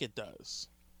think it does.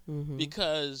 Mm-hmm.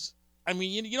 Because, I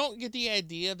mean, you don't get the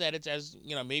idea that it's as,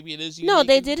 maybe it is unique. No,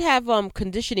 they did have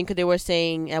conditioning, because they were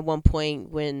saying at one point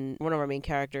when one of our main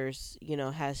characters,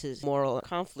 has his moral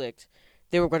conflict,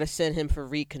 they were going to send him for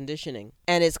reconditioning.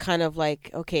 And it's kind of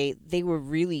like, okay, they were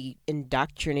really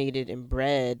indoctrinated and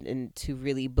bred and to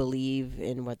really believe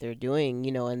in what they're doing,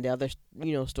 and the other,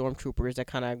 stormtroopers that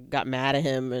kind of got mad at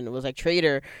him and was like,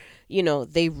 traitor,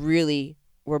 they really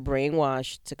were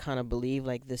brainwashed to kind of believe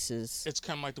like this is... It's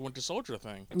kind of like the Winter Soldier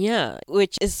thing. Yeah,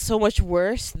 which is so much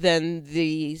worse than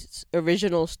the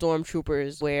original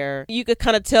stormtroopers, where you could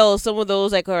kind of tell some of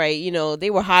those, like, all right,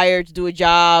 they were hired to do a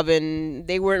job and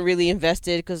they weren't really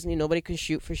invested because nobody could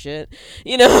shoot for shit,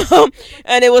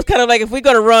 and it was kind of like, if we're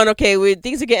going to run, okay,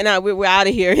 things are getting out, we're out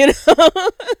of here,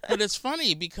 But it's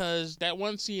funny because that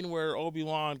one scene where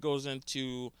Obi-Wan goes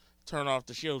into... turn off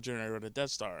the shield generator of the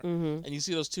Death Star, and you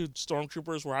see those 2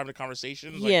 stormtroopers were having a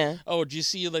conversation. Like, oh, did you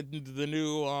see like the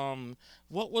new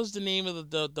what was the name of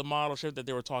the model ship that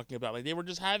they were talking about? Like, they were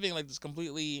just having like this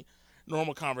completely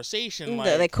normal conversation,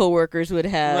 like coworkers would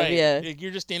have. Right. Yeah, like,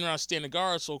 you're just standing around standing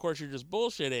guard, so of course you're just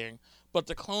bullshitting. But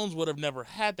the clones would have never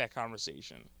had that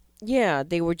conversation. Yeah,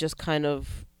 they were just kind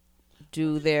of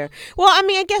do their... Well, I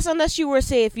mean, I guess unless you were,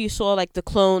 say, if you saw like the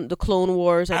Clone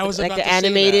Wars, like the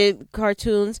animated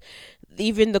cartoons,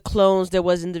 even the clones, there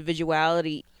was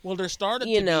individuality. Well, there started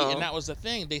to be, and that was the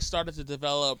thing. They started to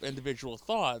develop individual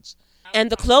thoughts. And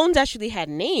the clones actually had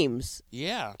names.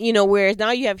 Yeah. Whereas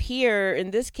now you have here,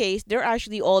 in this case, they're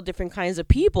actually all different kinds of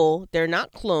people. They're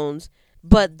not clones.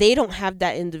 but they don't have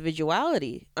that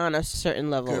individuality on a certain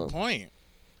level. Good point.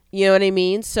 You know what I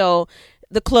mean? So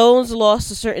the clones lost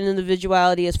a certain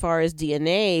individuality as far as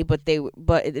DNA,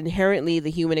 but inherently the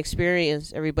human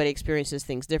experience, everybody experiences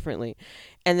things differently.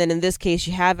 And then in this case,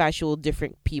 you have actual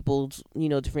different peoples,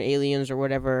 different aliens or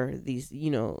whatever these,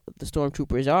 the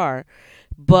stormtroopers are,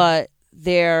 but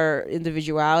their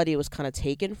individuality was kind of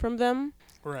taken from them.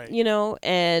 Right.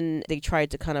 And they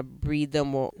tried to kind of breed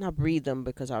them, or not breed them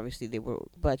because obviously they were,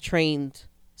 but trained.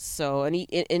 So, and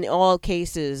in all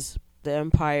cases, the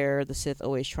Empire, the Sith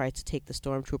always tried to take the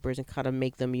stormtroopers and kind of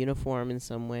make them uniform in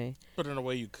some way. But in a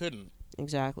way you couldn't.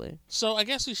 Exactly. So I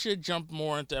guess we should jump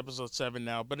more into episode 7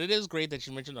 now. But it is great that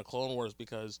you mentioned the Clone Wars,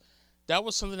 because that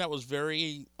was something that was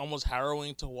very almost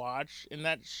harrowing to watch in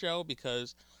that show,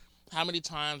 because how many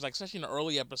times, like especially in the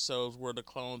early episodes, were the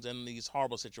clones in these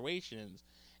horrible situations,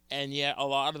 and yet a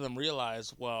lot of them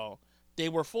realized, well, they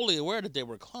were fully aware that they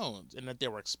were clones and that they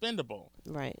were expendable.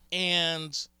 Right.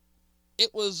 And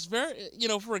it was very,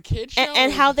 for a kid show.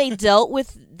 And how they dealt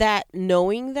with that,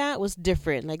 knowing that, was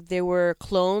different. Like, there were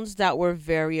clones that were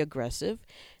very aggressive.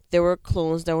 There were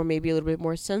clones that were maybe a little bit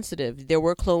more sensitive. There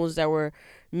were clones that were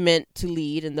meant to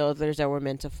lead and others that were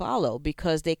meant to follow,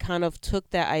 because they kind of took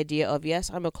that idea of,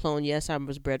 yes, I'm a clone. Yes, I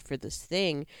was bred for this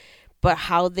thing. But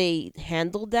how they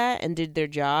handled that and did their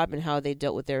job and how they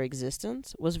dealt with their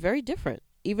existence was very different.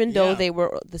 Even though they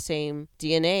were the same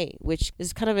DNA, which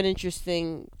is kind of an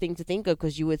interesting thing to think of,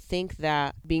 because you would think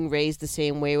that being raised the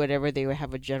same way, whatever, they would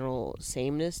have a general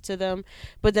sameness to them.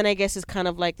 But then I guess it's kind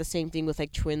of like the same thing with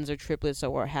like twins or triplets or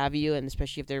what have you, and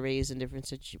especially if they're raised in different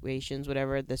situations,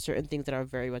 whatever, there's certain things that are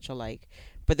very much alike.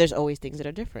 But there's always things that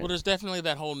are different. Well, there's definitely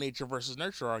that whole nature versus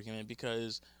nurture argument,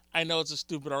 because I know it's a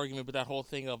stupid argument, but that whole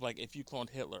thing of like, if you cloned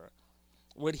Hitler,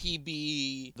 would he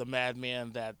be the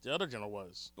madman that the other general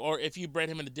was? Or if you bred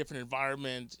him in a different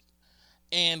environment?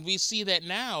 And we see that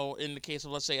now in the case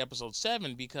of, let's say, episode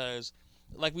 7, because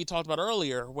like we talked about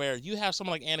earlier, where you have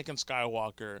someone like Anakin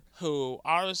Skywalker, who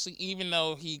obviously, even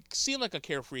though he seemed like a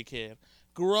carefree kid,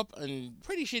 grew up in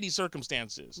pretty shitty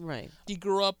circumstances. Right. He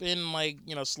grew up in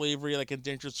slavery, like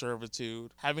indentured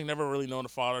servitude, having never really known a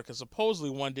father, because supposedly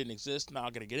one didn't exist.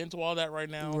 Not going to get into all that right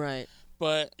now. Right.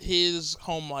 But his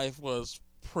home life was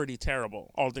pretty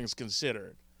terrible, all things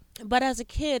considered. But as a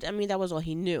kid, I mean, that was all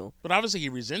he knew. But obviously he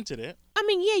resented it. I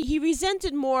mean, yeah, he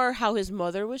resented more how his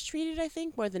mother was treated, I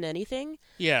think, more than anything.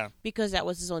 Yeah. Because that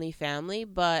was his only family.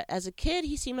 But as a kid,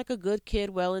 he seemed like a good kid,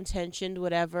 well-intentioned,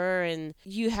 whatever. And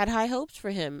you had high hopes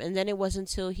for him. And then it wasn't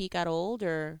until he got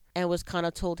older and was kind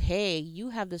of told, hey,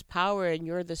 you have this power and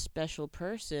you're this special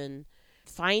person.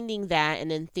 Finding that and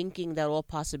then thinking that all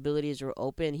possibilities were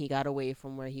open, he got away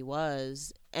from where he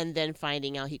was, and then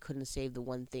finding out he couldn't save the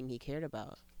one thing he cared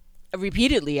about.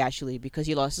 Repeatedly, actually, because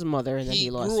he lost his mother and then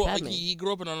he lost his family. He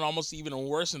grew up in an almost even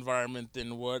worse environment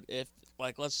than what if,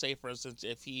 like, let's say, for instance,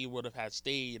 if he would have had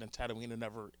stayed in Tatooine and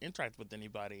never interacted with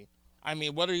anybody. I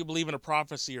mean, whether you believe in a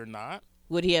prophecy or not.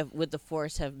 Would the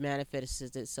Force have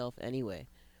manifested itself anyway?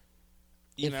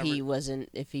 If he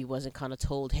wasn't kind of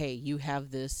told, hey, you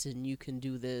have this and you can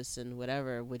do this and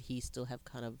whatever, would he still have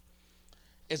kind of,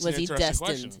 was he destined?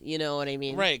 Question. You know what I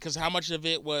mean? Right, because how much of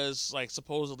it was like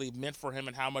supposedly meant for him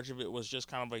and how much of it was just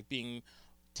kind of like being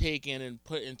taken and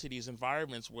put into these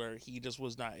environments where he just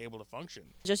was not able to function.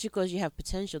 Just because you have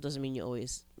potential doesn't mean you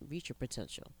always reach your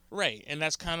potential. Right, and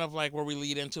that's kind of like where we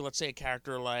lead into, let's say, a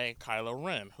character like Kylo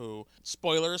Ren, who,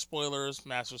 spoilers,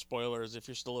 massive spoilers, if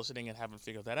you're still listening and haven't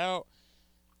figured that out,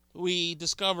 we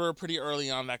discover pretty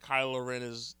early on that Kylo Ren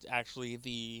is actually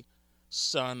the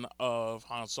son of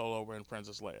Han Solo and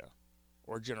Princess Leia,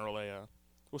 or General Leia,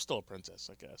 who's still a princess,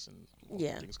 I guess, and all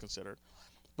things considered.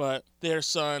 But their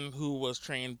son, who was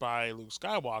trained by Luke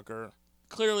Skywalker,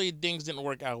 clearly things didn't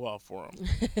work out well for him.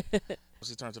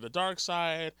 He turned to the dark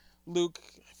side. Luke,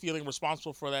 feeling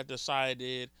responsible for that,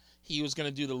 decided he was going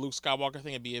to do the Luke Skywalker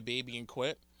thing and be a baby and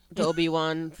quit. The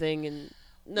Obi-Wan thing and...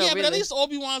 No, yeah, really. But at least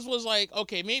Obi-Wan's was like,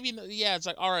 okay, maybe, yeah, it's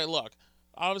like, all right, look,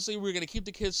 obviously we're going to keep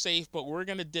the kids safe, but we're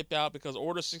going to dip out because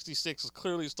Order 66 is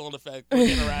clearly still in effect. We're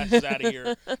getting our asses out of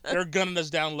here. They're gunning us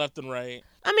down left and right.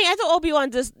 I mean, I thought Obi-Wan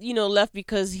just, left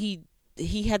because he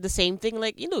had the same thing.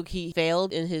 Like, he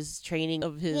failed in his training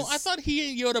of his... Well, I thought he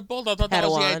and Yoda both, I thought that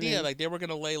was the idea. Like, they were going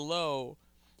to lay low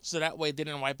so that way they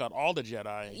didn't wipe out all the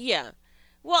Jedi. Yeah.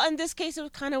 Well, in this case,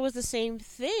 it kind of was the same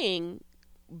thing.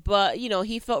 But,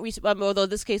 he felt, although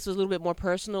this case was a little bit more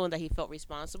personal in that he felt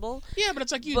responsible. Yeah, but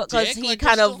it's like, because he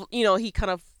kind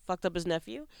of fucked up his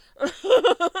nephew.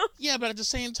 Yeah, but at the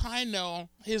same time, no,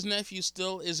 his nephew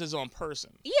still is his own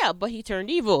person. Yeah, but he turned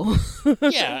evil.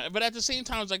 Yeah, but at the same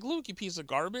time, it's like, Luke, you piece of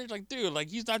garbage. Like, dude, like,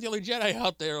 he's not the only Jedi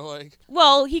out there. Like,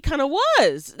 Well, he kind of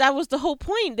was. That was the whole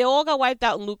point. They all got wiped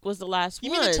out, and Luke was the last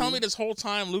you one. mean to tell me this whole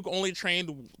time Luke only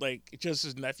trained, like, just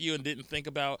his nephew and didn't think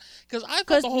about... Because I thought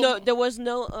Because the whole... there was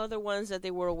no other ones that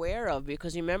they were aware of.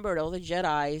 Because remember, all the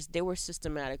Jedis, they were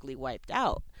systematically wiped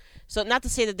out. So not to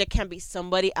say that there can't be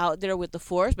somebody out there with the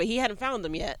Force, but he hadn't found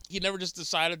them yet. He never just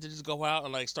decided to just go out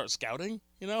and, like, start scouting,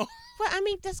 you know? But I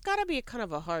mean, that's got to be kind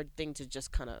of a hard thing to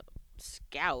just kind of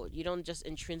scout. You don't just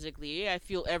intrinsically, I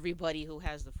feel everybody who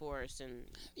has the Force. And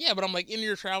Yeah, but I'm like, in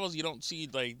your travels, you don't see,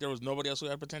 like, there was nobody else who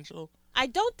had potential? I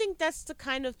don't think that's the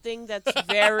kind of thing that's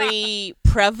very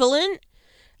prevalent.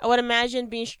 I would imagine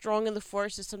being strong in the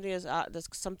Force is something that's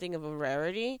something of a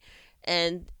rarity.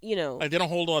 And, you know... Like, they don't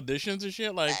hold auditions and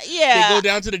shit? Like, yeah. they go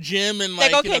down to the gym and,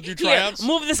 like, okay, do tryouts?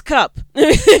 Here, move this cup.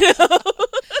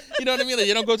 You know what I mean? Like,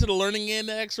 you don't go to the Learning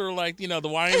Index or, like, the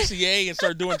YMCA and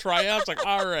start doing tryouts? Like,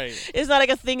 all right. It's not like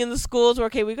a thing in the schools where,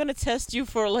 okay, we're going to test you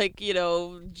for, like,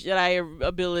 Jedi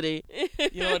ability.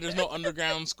 There's no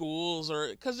underground schools or...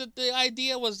 Because the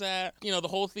idea was that, the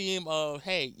whole theme of,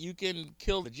 hey, you can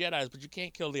kill the Jedis, but you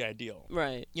can't kill the ideal.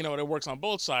 Right. It works on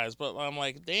both sides. But I'm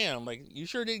like, damn, like, you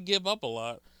sure did give up a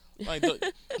lot. Like,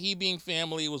 he being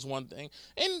family was one thing.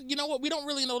 And you know what? We don't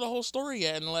really know the whole story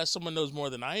yet unless someone knows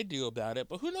more than I do about it.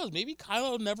 But who knows? Maybe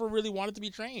Kylo never really wanted to be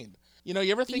trained. You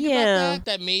ever think about that?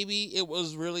 That maybe it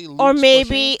was really Luke's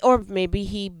or maybe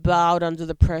he bowed under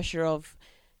the pressure of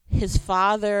his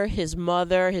father, his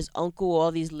mother, his uncle, all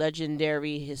these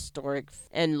legendary, historic,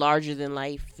 and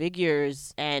larger-than-life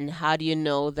figures. And how do you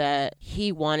know that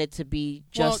he wanted to be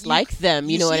just like them?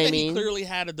 You know what I mean? He clearly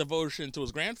had a devotion to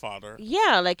his grandfather.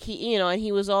 Yeah, like and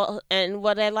he was all... And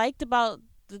what I liked about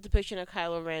the depiction of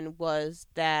Kylo Ren was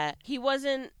that he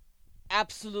wasn't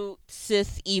absolute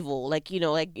Sith evil.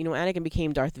 Anakin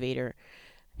became Darth Vader.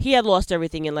 He had lost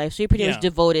everything in life, so he pretty much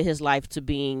devoted his life to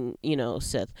being,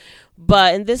 Sith.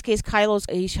 But in this case,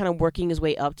 he's kind of working his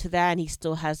way up to that, and he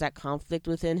still has that conflict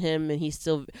within him, and he's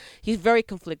very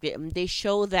conflicted. And they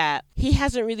show that he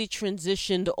hasn't really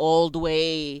transitioned all the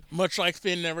way. Much like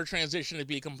Finn never transitioned to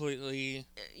be completely...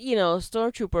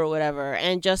 Stormtrooper or whatever.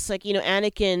 And just like,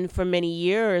 Anakin for many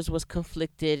years was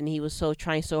conflicted, and he was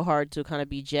trying so hard to kind of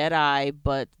be Jedi,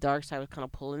 but the dark side was kind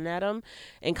of pulling at him.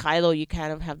 And Kylo, you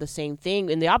kind of have the same thing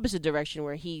in the opposite direction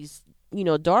where he's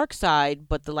dark side,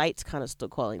 but the light's kind of still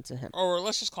calling to him. Or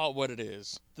let's just call it what it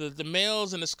is. The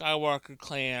males in the Skywalker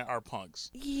clan are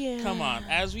punks. Yeah. Come on.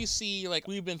 As we see, like,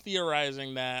 we've been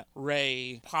theorizing that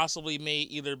Rey possibly may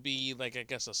either be, like, I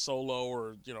guess a Solo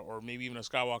or, or maybe even a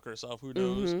Skywalker herself. Who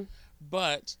knows? Mm-hmm.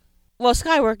 But... Well,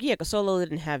 Skywalker, because Solo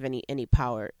didn't have any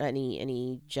power,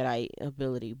 any Jedi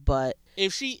ability, but...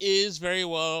 If she is very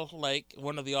well, like,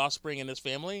 one of the offspring in this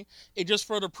family, it just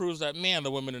further proves that, man,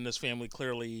 the women in this family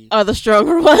clearly... are the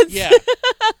stronger ones. Yeah.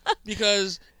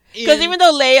 Because even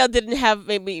though Leia didn't have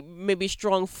maybe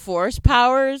strong Force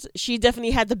powers, she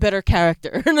definitely had the better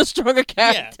character and a stronger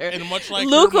character. Yeah, and much like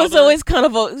Luke was always kind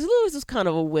of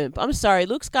a wimp. I'm sorry,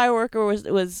 Luke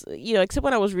Skywalker was except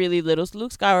when I was really little,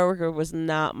 Luke Skywalker was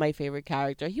not my favorite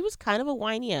character. He was kind of a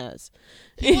whiny ass.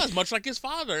 He was, much like his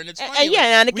father, and it's funny.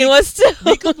 Anakin was too.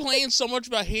 We complain so much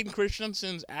about Hayden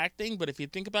Christensen's acting, but if you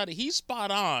think about it, he's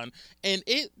spot on, and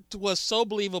it was so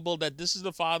believable that this is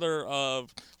the father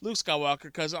of Luke Skywalker,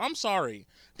 because I'm sorry,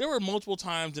 there were multiple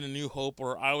times in A New Hope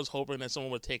where I was hoping that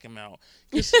someone would take him out.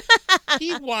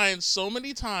 He whined so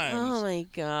many times. Oh my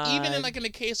god! Even in the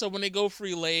case of when they go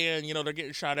free Leia and they're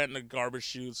getting shot at in the garbage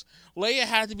chutes, Leia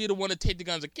had to be the one to take the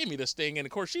guns and give me this thing. And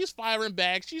of course she's firing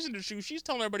back, she's in the chute, she's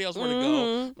telling everybody else where to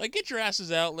go. Like, get your asses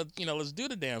out, let's do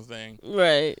the damn thing.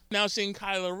 Right. Now seeing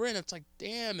Kylo Ren, it's like,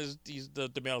 damn,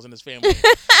 the males in his family.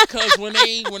 Because when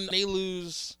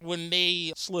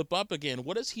they slip up again,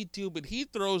 what does he do? But he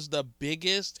throws the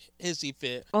biggest hissy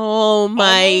fit. Oh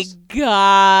my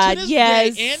god!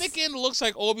 Yes. Day, Anakin looks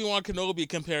like Obi-Wan Kenobi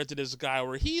compared to this guy,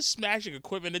 where he's smashing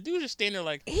equipment. The dude just standing there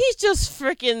like... He's just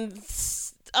freaking...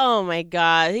 Oh my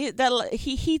god!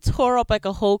 He tore up like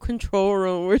a whole control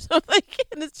room or something,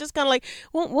 and it's just kind of like,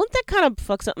 won't that kind of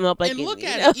fuck something up? Like, and look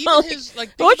at it, even his like.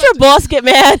 Won't your boss get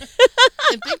mad?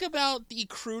 And think about the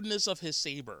crudeness of his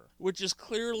saber, which is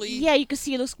clearly... Yeah, you can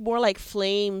see it looks more like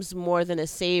flames more than a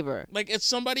saber. Like, it's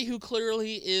somebody who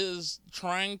clearly is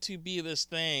trying to be this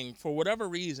thing for whatever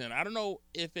reason. I don't know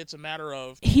if it's a matter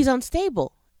of... He's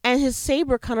unstable, and his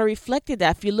saber kind of reflected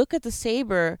that. If you look at the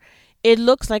saber, it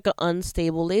looks like an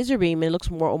unstable laser beam. It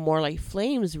looks more like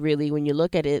flames, really, when you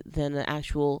look at it, than an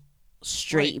actual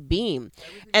straight beam,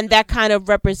 and that kind of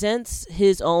represents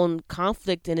his own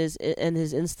conflict and his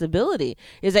instability.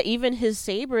 Is that even his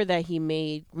saber that he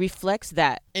made reflects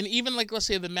that? And even like, let's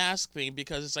say the mask thing,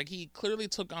 because it's like he clearly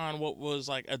took on what was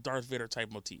like a Darth Vader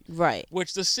type motif, right?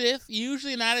 Which the Sith,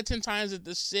 usually 9 out of 10 times that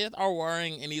the Sith are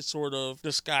wearing any sort of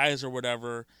disguise or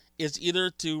whatever, is either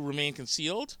to remain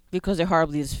concealed because they're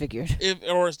horribly disfigured,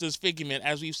 or it's disfigurement,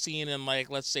 as we've seen in,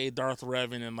 like, let's say Darth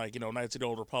Revan and, like, Knights of the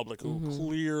Old Republic, who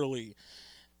clearly,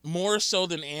 more so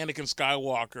than Anakin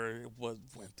Skywalker, went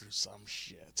through some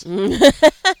shit.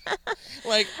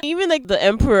 Like, even like the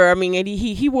Emperor, I mean,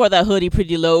 he wore that hoodie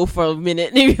pretty low for a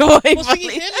minute. Well, see,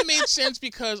 him, it made sense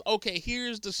because, okay,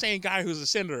 here's the same guy who's the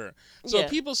senator. So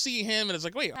people see him and it's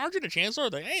like, wait, aren't you the chancellor?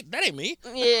 Like, hey, that ain't me.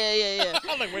 Yeah.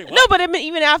 I'm like, wait, what? No, but I mean,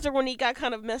 even after when he got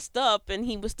kind of messed up and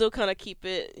he was still kind of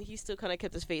he still kind of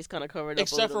kept his face kind of covered up.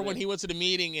 Except for when he went to the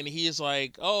meeting and he's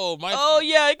like, oh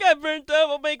yeah, I got burnt up.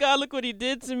 Oh my God, look what he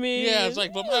did to me. Yeah, it's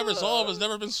like, but my resolve has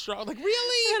never been strong. Like,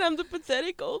 really? And I'm the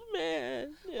pathetic old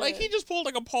man. Yeah. Like, he just pulled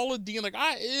like a Paula Dean, like,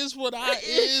 I is what I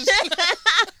is.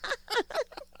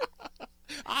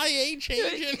 I ain't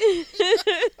changing.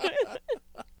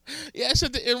 Yeah, I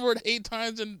said the N-word 8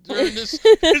 times during this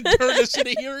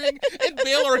city hearing, and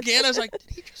Bail Organa's like, did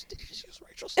he just use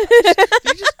racial slurs?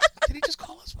 Did he just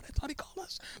call us what I thought he called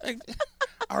us? Like,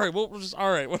 all right, well, we're just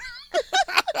all right.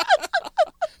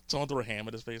 Someone threw a ham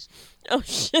at his face. Oh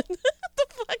shit! What the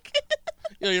fuck?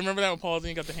 Yo, you remember that when Paula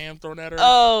Dean got the ham thrown at her?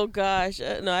 Oh gosh,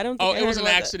 no, I don't. Think it was an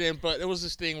accident, but it was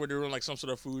this thing where they were doing like some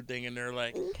sort of food thing, and they're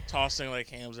like tossing like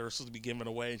hams that were supposed to be given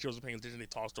away, and she wasn't paying attention. They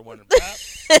tossed her one in the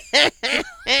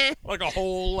back, like a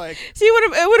whole like. See,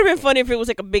 it would have been funny if it was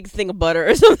like a big thing of butter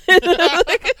or something.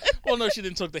 Well, no, she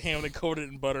didn't took the ham and coated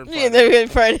it in butter and fried yeah, they're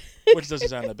fried. Which doesn't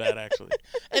sound that bad, actually.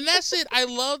 And that's it. I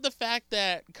love the fact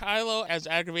that Kylo, as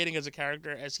aggravating as a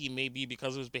character as he may be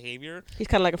because of his behavior, he's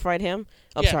kind of like a fried ham.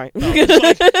 Oh, yeah, sorry. No,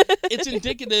 it's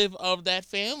indicative of that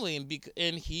family,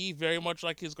 and he, very much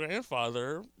like his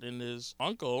grandfather and his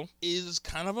uncle, is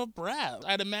kind of a brat.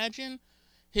 I'd imagine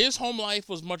his home life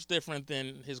was much different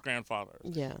than his grandfather's.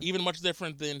 Yeah. Even much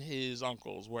different than his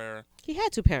uncle's, where he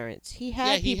had 2 parents. He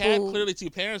had clearly 2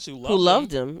 parents who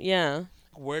loved him. Yeah.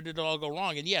 Where did it all go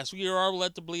wrong? And yes, we are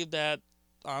led to believe that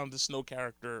the Snoke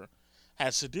character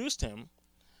has seduced him,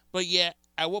 but yet,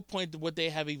 at what point would they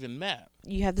have even met?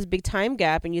 You have this big time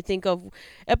gap, and you think of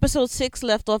episode 6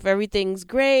 left off, everything's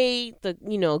great,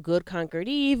 good conquered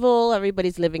evil,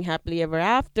 everybody's living happily ever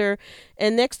after,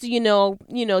 and next you know,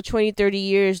 20, 30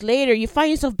 years later, you find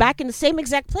yourself back in the same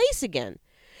exact place again.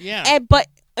 Yeah. But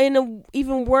in a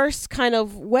even worse kind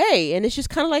of way, and it's just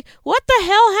kind of like, what the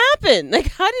hell happened?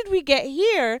 Like, how did we get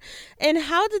here? And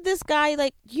how did this guy,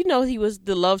 like, he was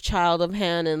the love child of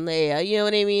Han and Leia, you know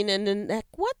what I mean? And then, like,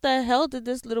 what the hell did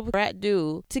this little brat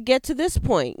do to get to this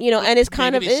point? And it's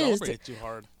kind of too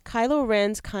hard. Kylo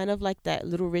Ren's kind of like that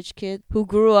little rich kid who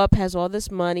grew up, has all this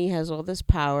money, has all this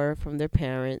power from their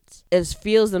parents,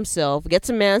 feels himself, gets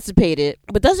emancipated,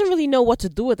 but doesn't really know what to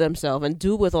do with himself and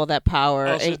do with all that power.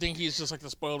 Oh, so you think he's just like the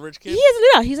spoiled rich kid?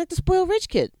 He's like the spoiled rich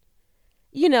kid.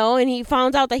 And he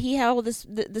found out that he had all this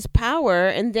power,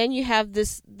 and then you have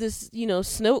this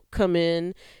Snoke come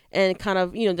in and kind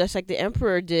of, just like the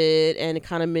Emperor did, and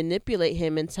kind of manipulate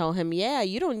him and tell him, yeah,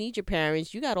 you don't need your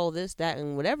parents, you got all this, that,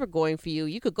 and whatever going for you,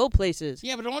 you could go places.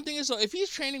 Yeah, but the one thing is, so if he's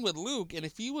training with Luke, and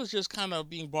if he was just kind of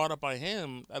being brought up by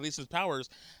him, at least his powers,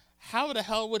 how the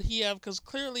hell would he have, because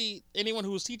clearly anyone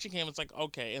who was teaching him, it's like,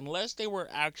 okay, unless they were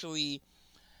actually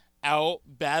out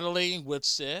battling with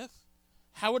Sith,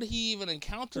 how would he even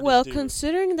encounter Well, this dude?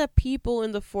 Considering that people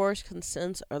in the Force can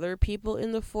sense other people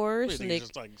in the Force, Wait, they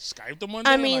just like Skype them one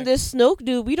day? I mean, this Snoke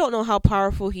dude, we don't know how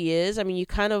powerful he is. I mean,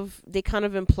 they kind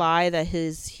of imply that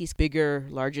he's bigger,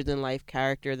 larger than life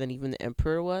character than even the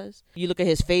Emperor was. You look at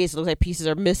his face; it looks like pieces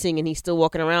are missing, and he's still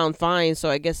walking around fine. So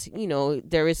I guess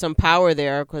there is some power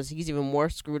there because he's even more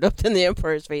screwed up than the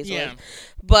Emperor's face was.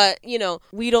 But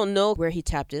we don't know where he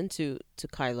tapped into to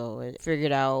Kylo and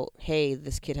figured out, hey,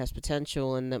 this kid has potential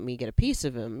and let me get a piece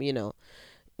of him.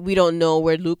 We don't know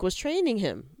where Luke was training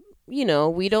him.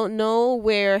 We don't know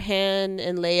where Han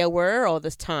and Leia were all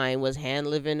this time. Was Han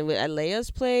living at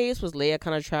Leia's place? Was Leia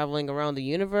kind of traveling around the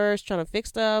universe trying to fix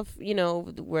stuff?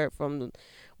 Where from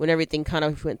when everything kind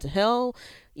of went to hell?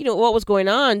 What was going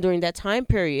on during that time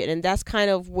period? And that's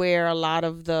kind of where a lot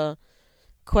of the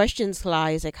questions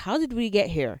lies. Like, how did we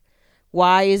get here?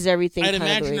 Why is everything I'd kind of the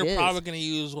way imagine it they're is? probably going to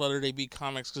use whether they be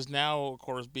comics, because now, of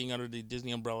course, being under the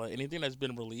Disney umbrella, anything that's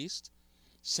been released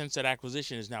since that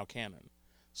acquisition is now canon.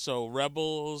 So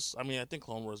Rebels, I mean, I think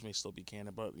Clone Wars may still be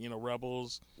canon, but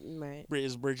Rebels Right.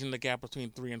 is bridging the gap between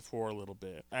 3 and 4 a little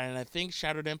bit. And I think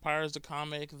Shattered Empire is the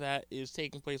comic that is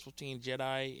taking place between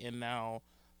Jedi and now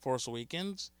Force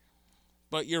Awakens.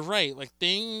 But you're right, like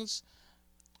things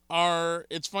are,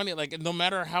 it's funny, like no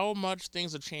matter how much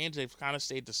things have changed, they've kind of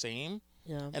stayed the same.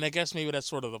 Yeah. And I guess maybe that's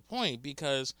sort of the point,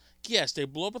 because yes, they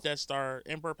blew up a Death Star,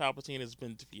 Emperor Palpatine has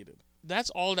been defeated. That's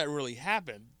all that really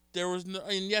happened. There was no,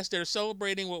 and yes, they're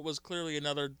celebrating what was clearly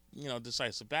another,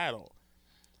 decisive battle.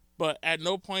 But at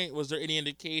no point was there any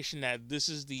indication that this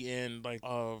is the end, like,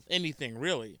 of anything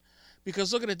really.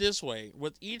 Because look at it this way,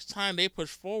 with each time they push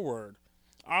forward,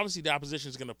 obviously the opposition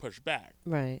is going to push back.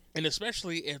 Right. And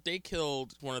especially if they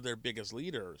killed one of their biggest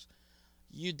leaders,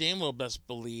 you damn well best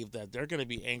believe that they're going to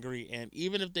be angry. And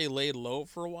even if they laid low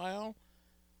for a while,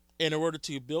 in order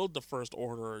to build the First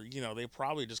Order, they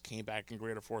probably just came back in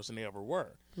greater force than they ever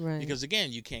were. Right. Because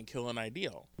again, you can't kill an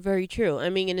ideal. Very true.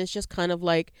 I mean, and it's just kind of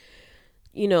like,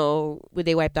 when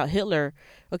they wiped out Hitler,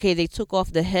 okay, they took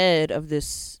off the head of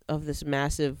this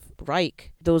massive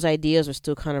Reich. Those ideas are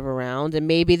still kind of around, and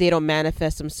maybe they don't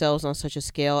manifest themselves on such a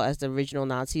scale as the original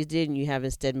Nazis did, and you have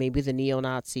instead maybe the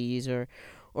neo-Nazis or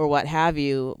what have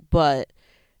you, but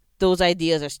those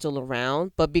ideas are still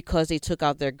around. But because they took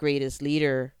out their greatest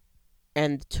leader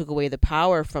and took away the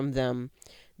power from them,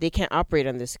 they can't operate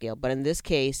on this scale. But in this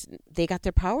case, they got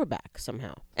their power back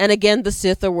somehow. And again, the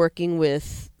Sith are working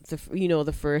with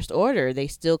the First Order. They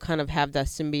still kind of have that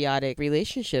symbiotic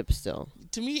relationship still.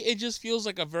 To me, it just feels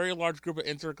like a very large group of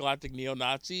intergalactic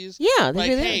neo-Nazis. Yeah, like,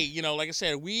 really hey, like I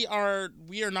said, we are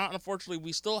not, unfortunately,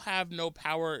 we still have no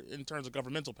power in terms of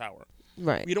governmental power.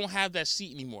 Right. We don't have that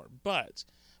seat anymore. But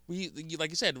we, like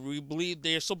you said, we believe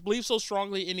believe so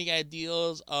strongly in the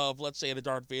ideals of, let's say, the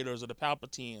Darth Vaders or the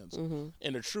Palpatines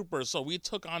and the Troopers. So we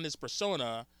took on this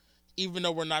persona, even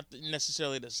though we're not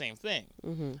necessarily the same thing.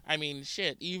 I mean,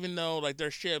 shit, even though like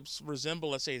their ships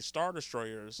resemble, let's say, Star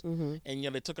Destroyers, and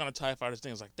they took on the TIE Fighters,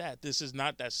 things like that, this is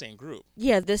not that same group.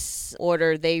 Yeah, this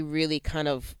order, they really kind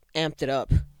of amped it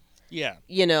up. Yeah.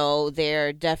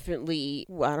 They're definitely,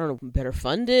 I don't know, better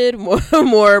funded,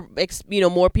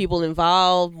 more people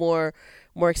involved, more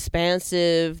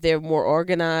expansive, they're more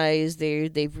organized,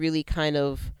 they've really kind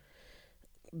of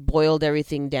boiled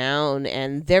everything down,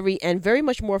 and very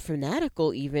much more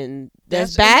fanatical even.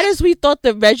 As bad as we thought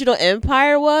the original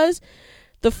Empire was,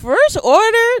 the First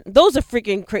Order, those are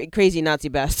freaking crazy Nazi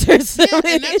bastards. Yeah,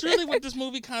 and that's really what this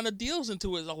movie kind of deals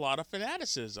into, is a lot of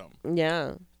fanaticism.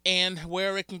 Yeah. And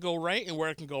where it can go right and where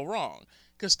it can go wrong.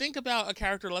 Because think about a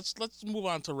character, let's move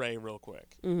on to Rey real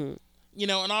quick. And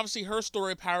obviously her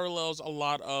story parallels a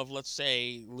lot of, let's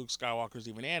say, Luke Skywalker's,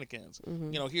 even Anakin's.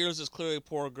 Here's this clearly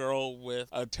poor girl with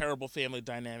a terrible family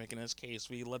dynamic. In this case,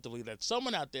 we let to believe that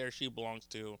someone out there she belongs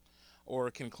to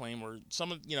or can claim, or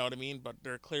someone, you know what I mean? But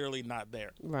they're clearly not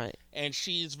there. Right. And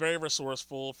she's very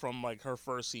resourceful from, like, her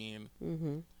first scene.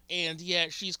 And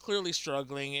yet she's clearly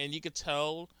struggling, and you could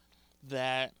tell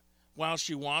that while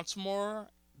she wants more,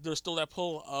 there's still that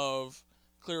pull of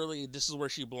clearly this is where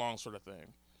she belongs, sort of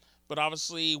thing. But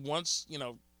obviously once,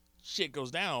 shit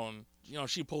goes down,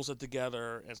 she pulls it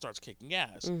together and starts kicking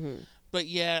ass. But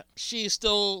yet she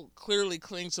still clearly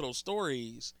clings to those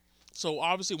stories. So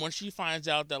obviously once she finds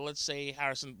out that, let's say,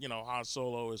 Harrison, Han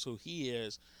Solo is who he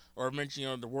is, or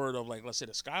mention, the word of, like, let's say,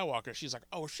 the Skywalker, she's like,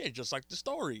 oh shit, just like the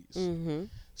stories.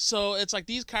 So it's like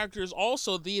these characters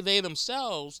also, they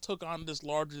themselves took on this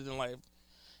larger than life,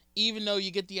 even though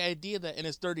you get the idea that in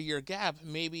this 30-year gap,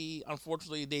 maybe,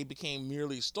 unfortunately, they became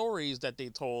merely stories that they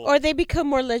told. Or they become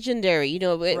more legendary.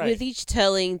 Right. With each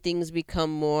telling, things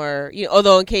become more,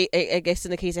 although I guess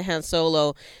in the case of Han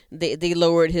Solo, they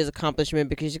lowered his accomplishment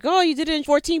because you did it in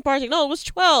 14 parsecs. No, it was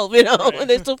 12, Right. and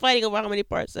they're still fighting over how many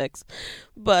parsecs.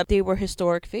 But they were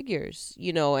historic figures,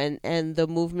 and the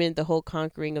movement, the whole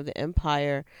conquering of the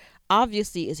Empire,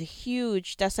 obviously is a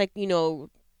huge, that's like,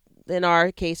 in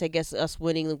our case, I guess us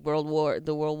winning the world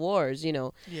wars,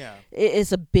 Yeah.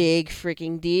 it's a big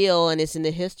freaking deal, and it's in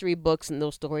the history books, and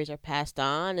those stories are passed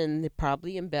on, and they're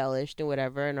probably embellished and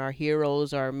whatever, and our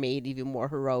heroes are made even more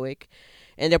heroic,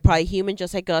 and they're probably human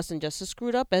just like us and just as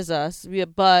screwed up as us,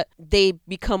 but they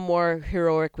become more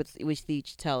heroic with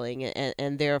each telling,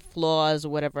 and their flaws or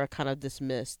whatever are kind of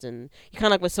dismissed. And you kind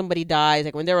of like when somebody dies,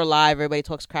 like when they're alive, everybody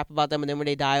talks crap about them, and then when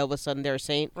they die, all of a sudden they're a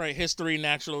saint. Right, history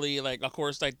naturally, like, of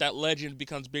course, like, that legend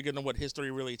becomes bigger than what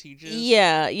history really teaches.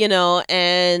 Yeah,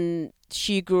 and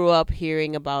she grew up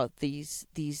hearing about these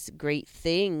great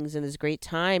things and this great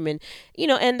time, and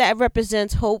and that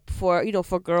represents hope for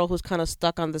for a girl who's kind of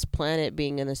stuck on this planet,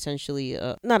 being an essentially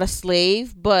not a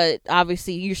slave, but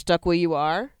obviously you're stuck where you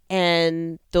are.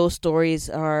 And those stories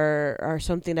are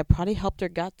something that probably helped her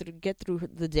get through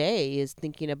the day, is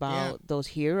thinking about those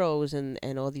heroes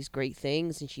and all these great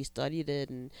things, and she studied it.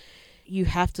 And you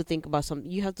have to think about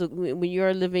something. You have to, when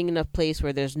you're living in a place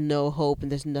where there's no hope and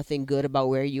there's nothing good about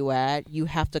where you at, you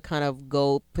have to kind of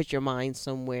go put your mind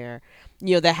somewhere,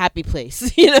 the happy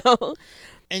place,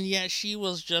 And yet she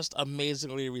was just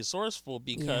amazingly resourceful,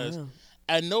 because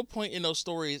at no point in those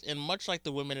stories, and much like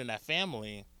the women in that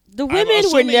family, the women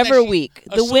were never weak.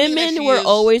 The women were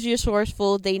always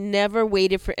resourceful. They never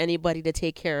waited for anybody to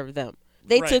take care of them.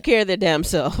 They took care of their damn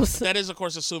selves. That is, of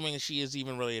course, assuming she is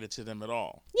even related to them at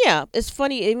all. Yeah, it's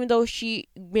funny. Even though she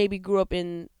maybe grew up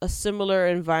in a similar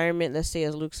environment, let's say,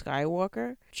 as Luke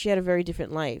Skywalker, she had a very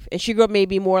different life. And she grew up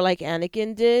maybe more like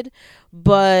Anakin did,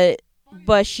 but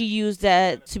she used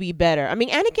that to be better. I mean,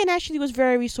 Anakin actually was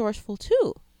very resourceful,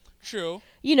 too. True.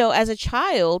 As a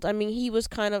child, I mean, he was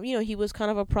kind of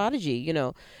a prodigy,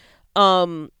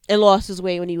 and lost his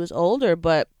way when he was older.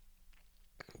 But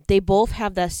they both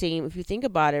have that same, if you think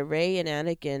about it, Rey and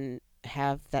Anakin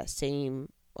have that same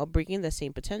upbringing, that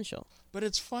same potential. But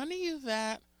it's funny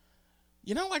that,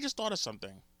 I just thought of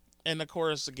something. And of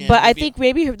course, again. But I think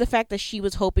maybe the fact that she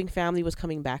was hoping family was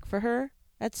coming back for her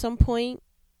at some point,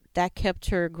 that kept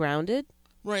her grounded.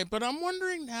 Right, but I'm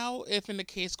wondering now if, in the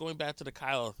case, going back to the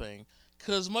Kylo thing,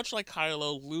 because much like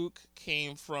Kylo, Luke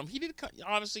came from,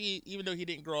 obviously, even though he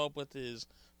didn't grow up with his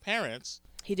parents,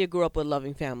 he did grow up with a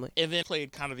loving family. And then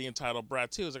played kind of the entitled brat,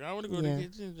 too. It's like, I want to go to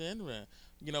Mr.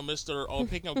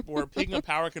 picking up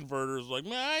power converters, like,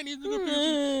 man, I need to go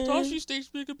pick Toshi State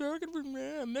speaking power converter,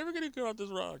 man, I'm never going to go out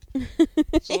this rock.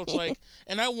 So it's like,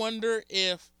 and I wonder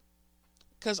if,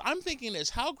 because I'm thinking this,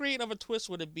 how great of a twist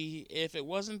would it be if it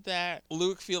wasn't that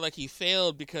Luke feel like he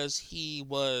failed because he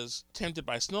was tempted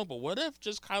by Snoke, but what if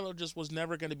just Kylo just was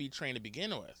never going to be trained to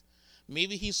begin with?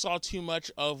 Maybe he saw too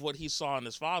much of what he saw in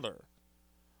his father,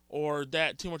 or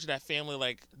that too much of that family,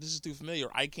 like, this is too familiar,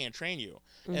 I can't train you.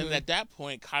 Mm-hmm. And at that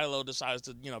point, Kylo decides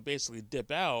to, basically dip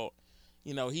out.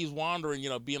 He's wandering,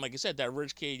 being, like you said, that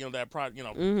rich kid, that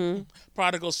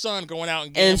prodigal son going out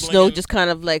and gambling. And Snoke just kind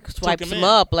of, like, swipes him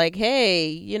up, like,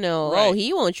 hey, oh,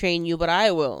 he won't train you, but I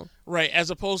will. Right, as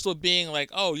opposed to it being like,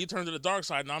 oh, you turned to the dark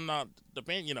side and I'm not the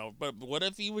pain, but what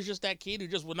if he was just that kid who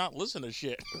just would not listen to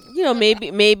shit?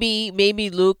 Maybe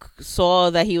Luke saw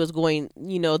that he was going,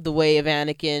 the way of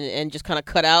Anakin and just kind of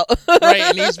cut out. Right,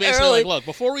 and he's basically like, look,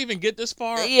 before we even get this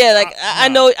far, I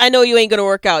know you ain't gonna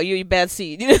work out. You're a bad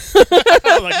seed.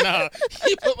 I'm like, nah.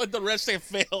 He put like the red stamp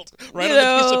failed right on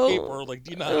a piece of paper. Like,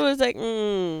 do you not? It was like,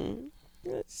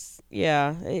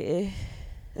 yeah.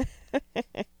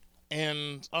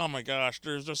 And, oh my gosh,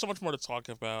 there's so much more to talk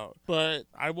about. But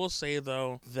I will say,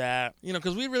 though, that,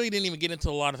 because we really didn't even get into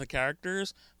a lot of the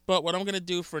characters. But what I'm going to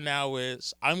do for now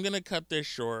is I'm going to cut this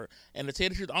short. And to tell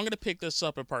you the truth, I'm going to pick this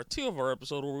up in part 2 of our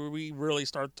episode where we really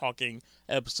start talking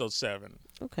episode 7.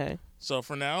 Okay. So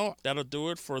for now, that'll do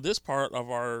it for this part of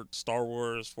our Star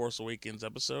Wars Force Awakens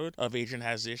episode of Adrian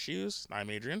Has Issues. I'm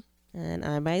Adrian. And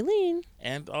I'm Eileen.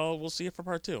 And we'll see you for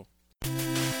part 2.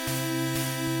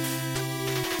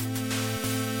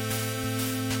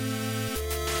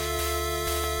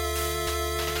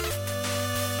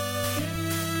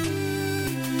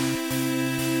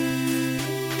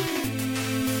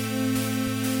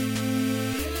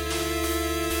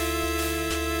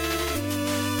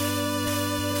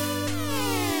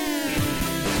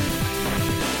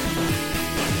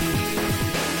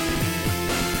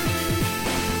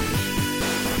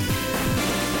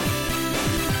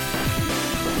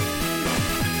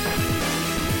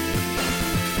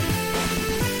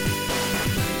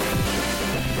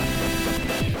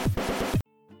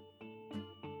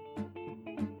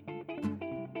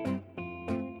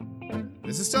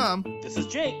 This is Tom. This is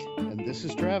Jake. And this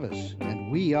is Travis. And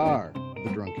we are the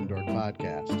Drunken Dork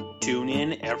Podcast. Tune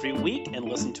in every week and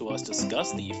listen to us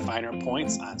discuss the finer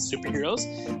points on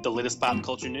superheroes, the latest pop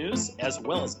culture news, as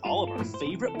well as all of our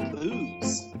favorite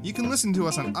booze. You can listen to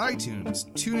us on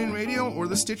iTunes, TuneIn Radio, or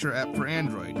the Stitcher app for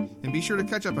Android. And be sure to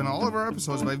catch up on all of our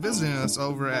episodes by visiting us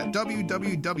over at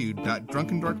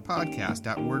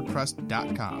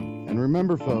www.drunkendorkpodcast.wordpress.com. And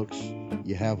remember, folks,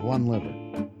 you have one liver.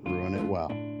 Ruin it well.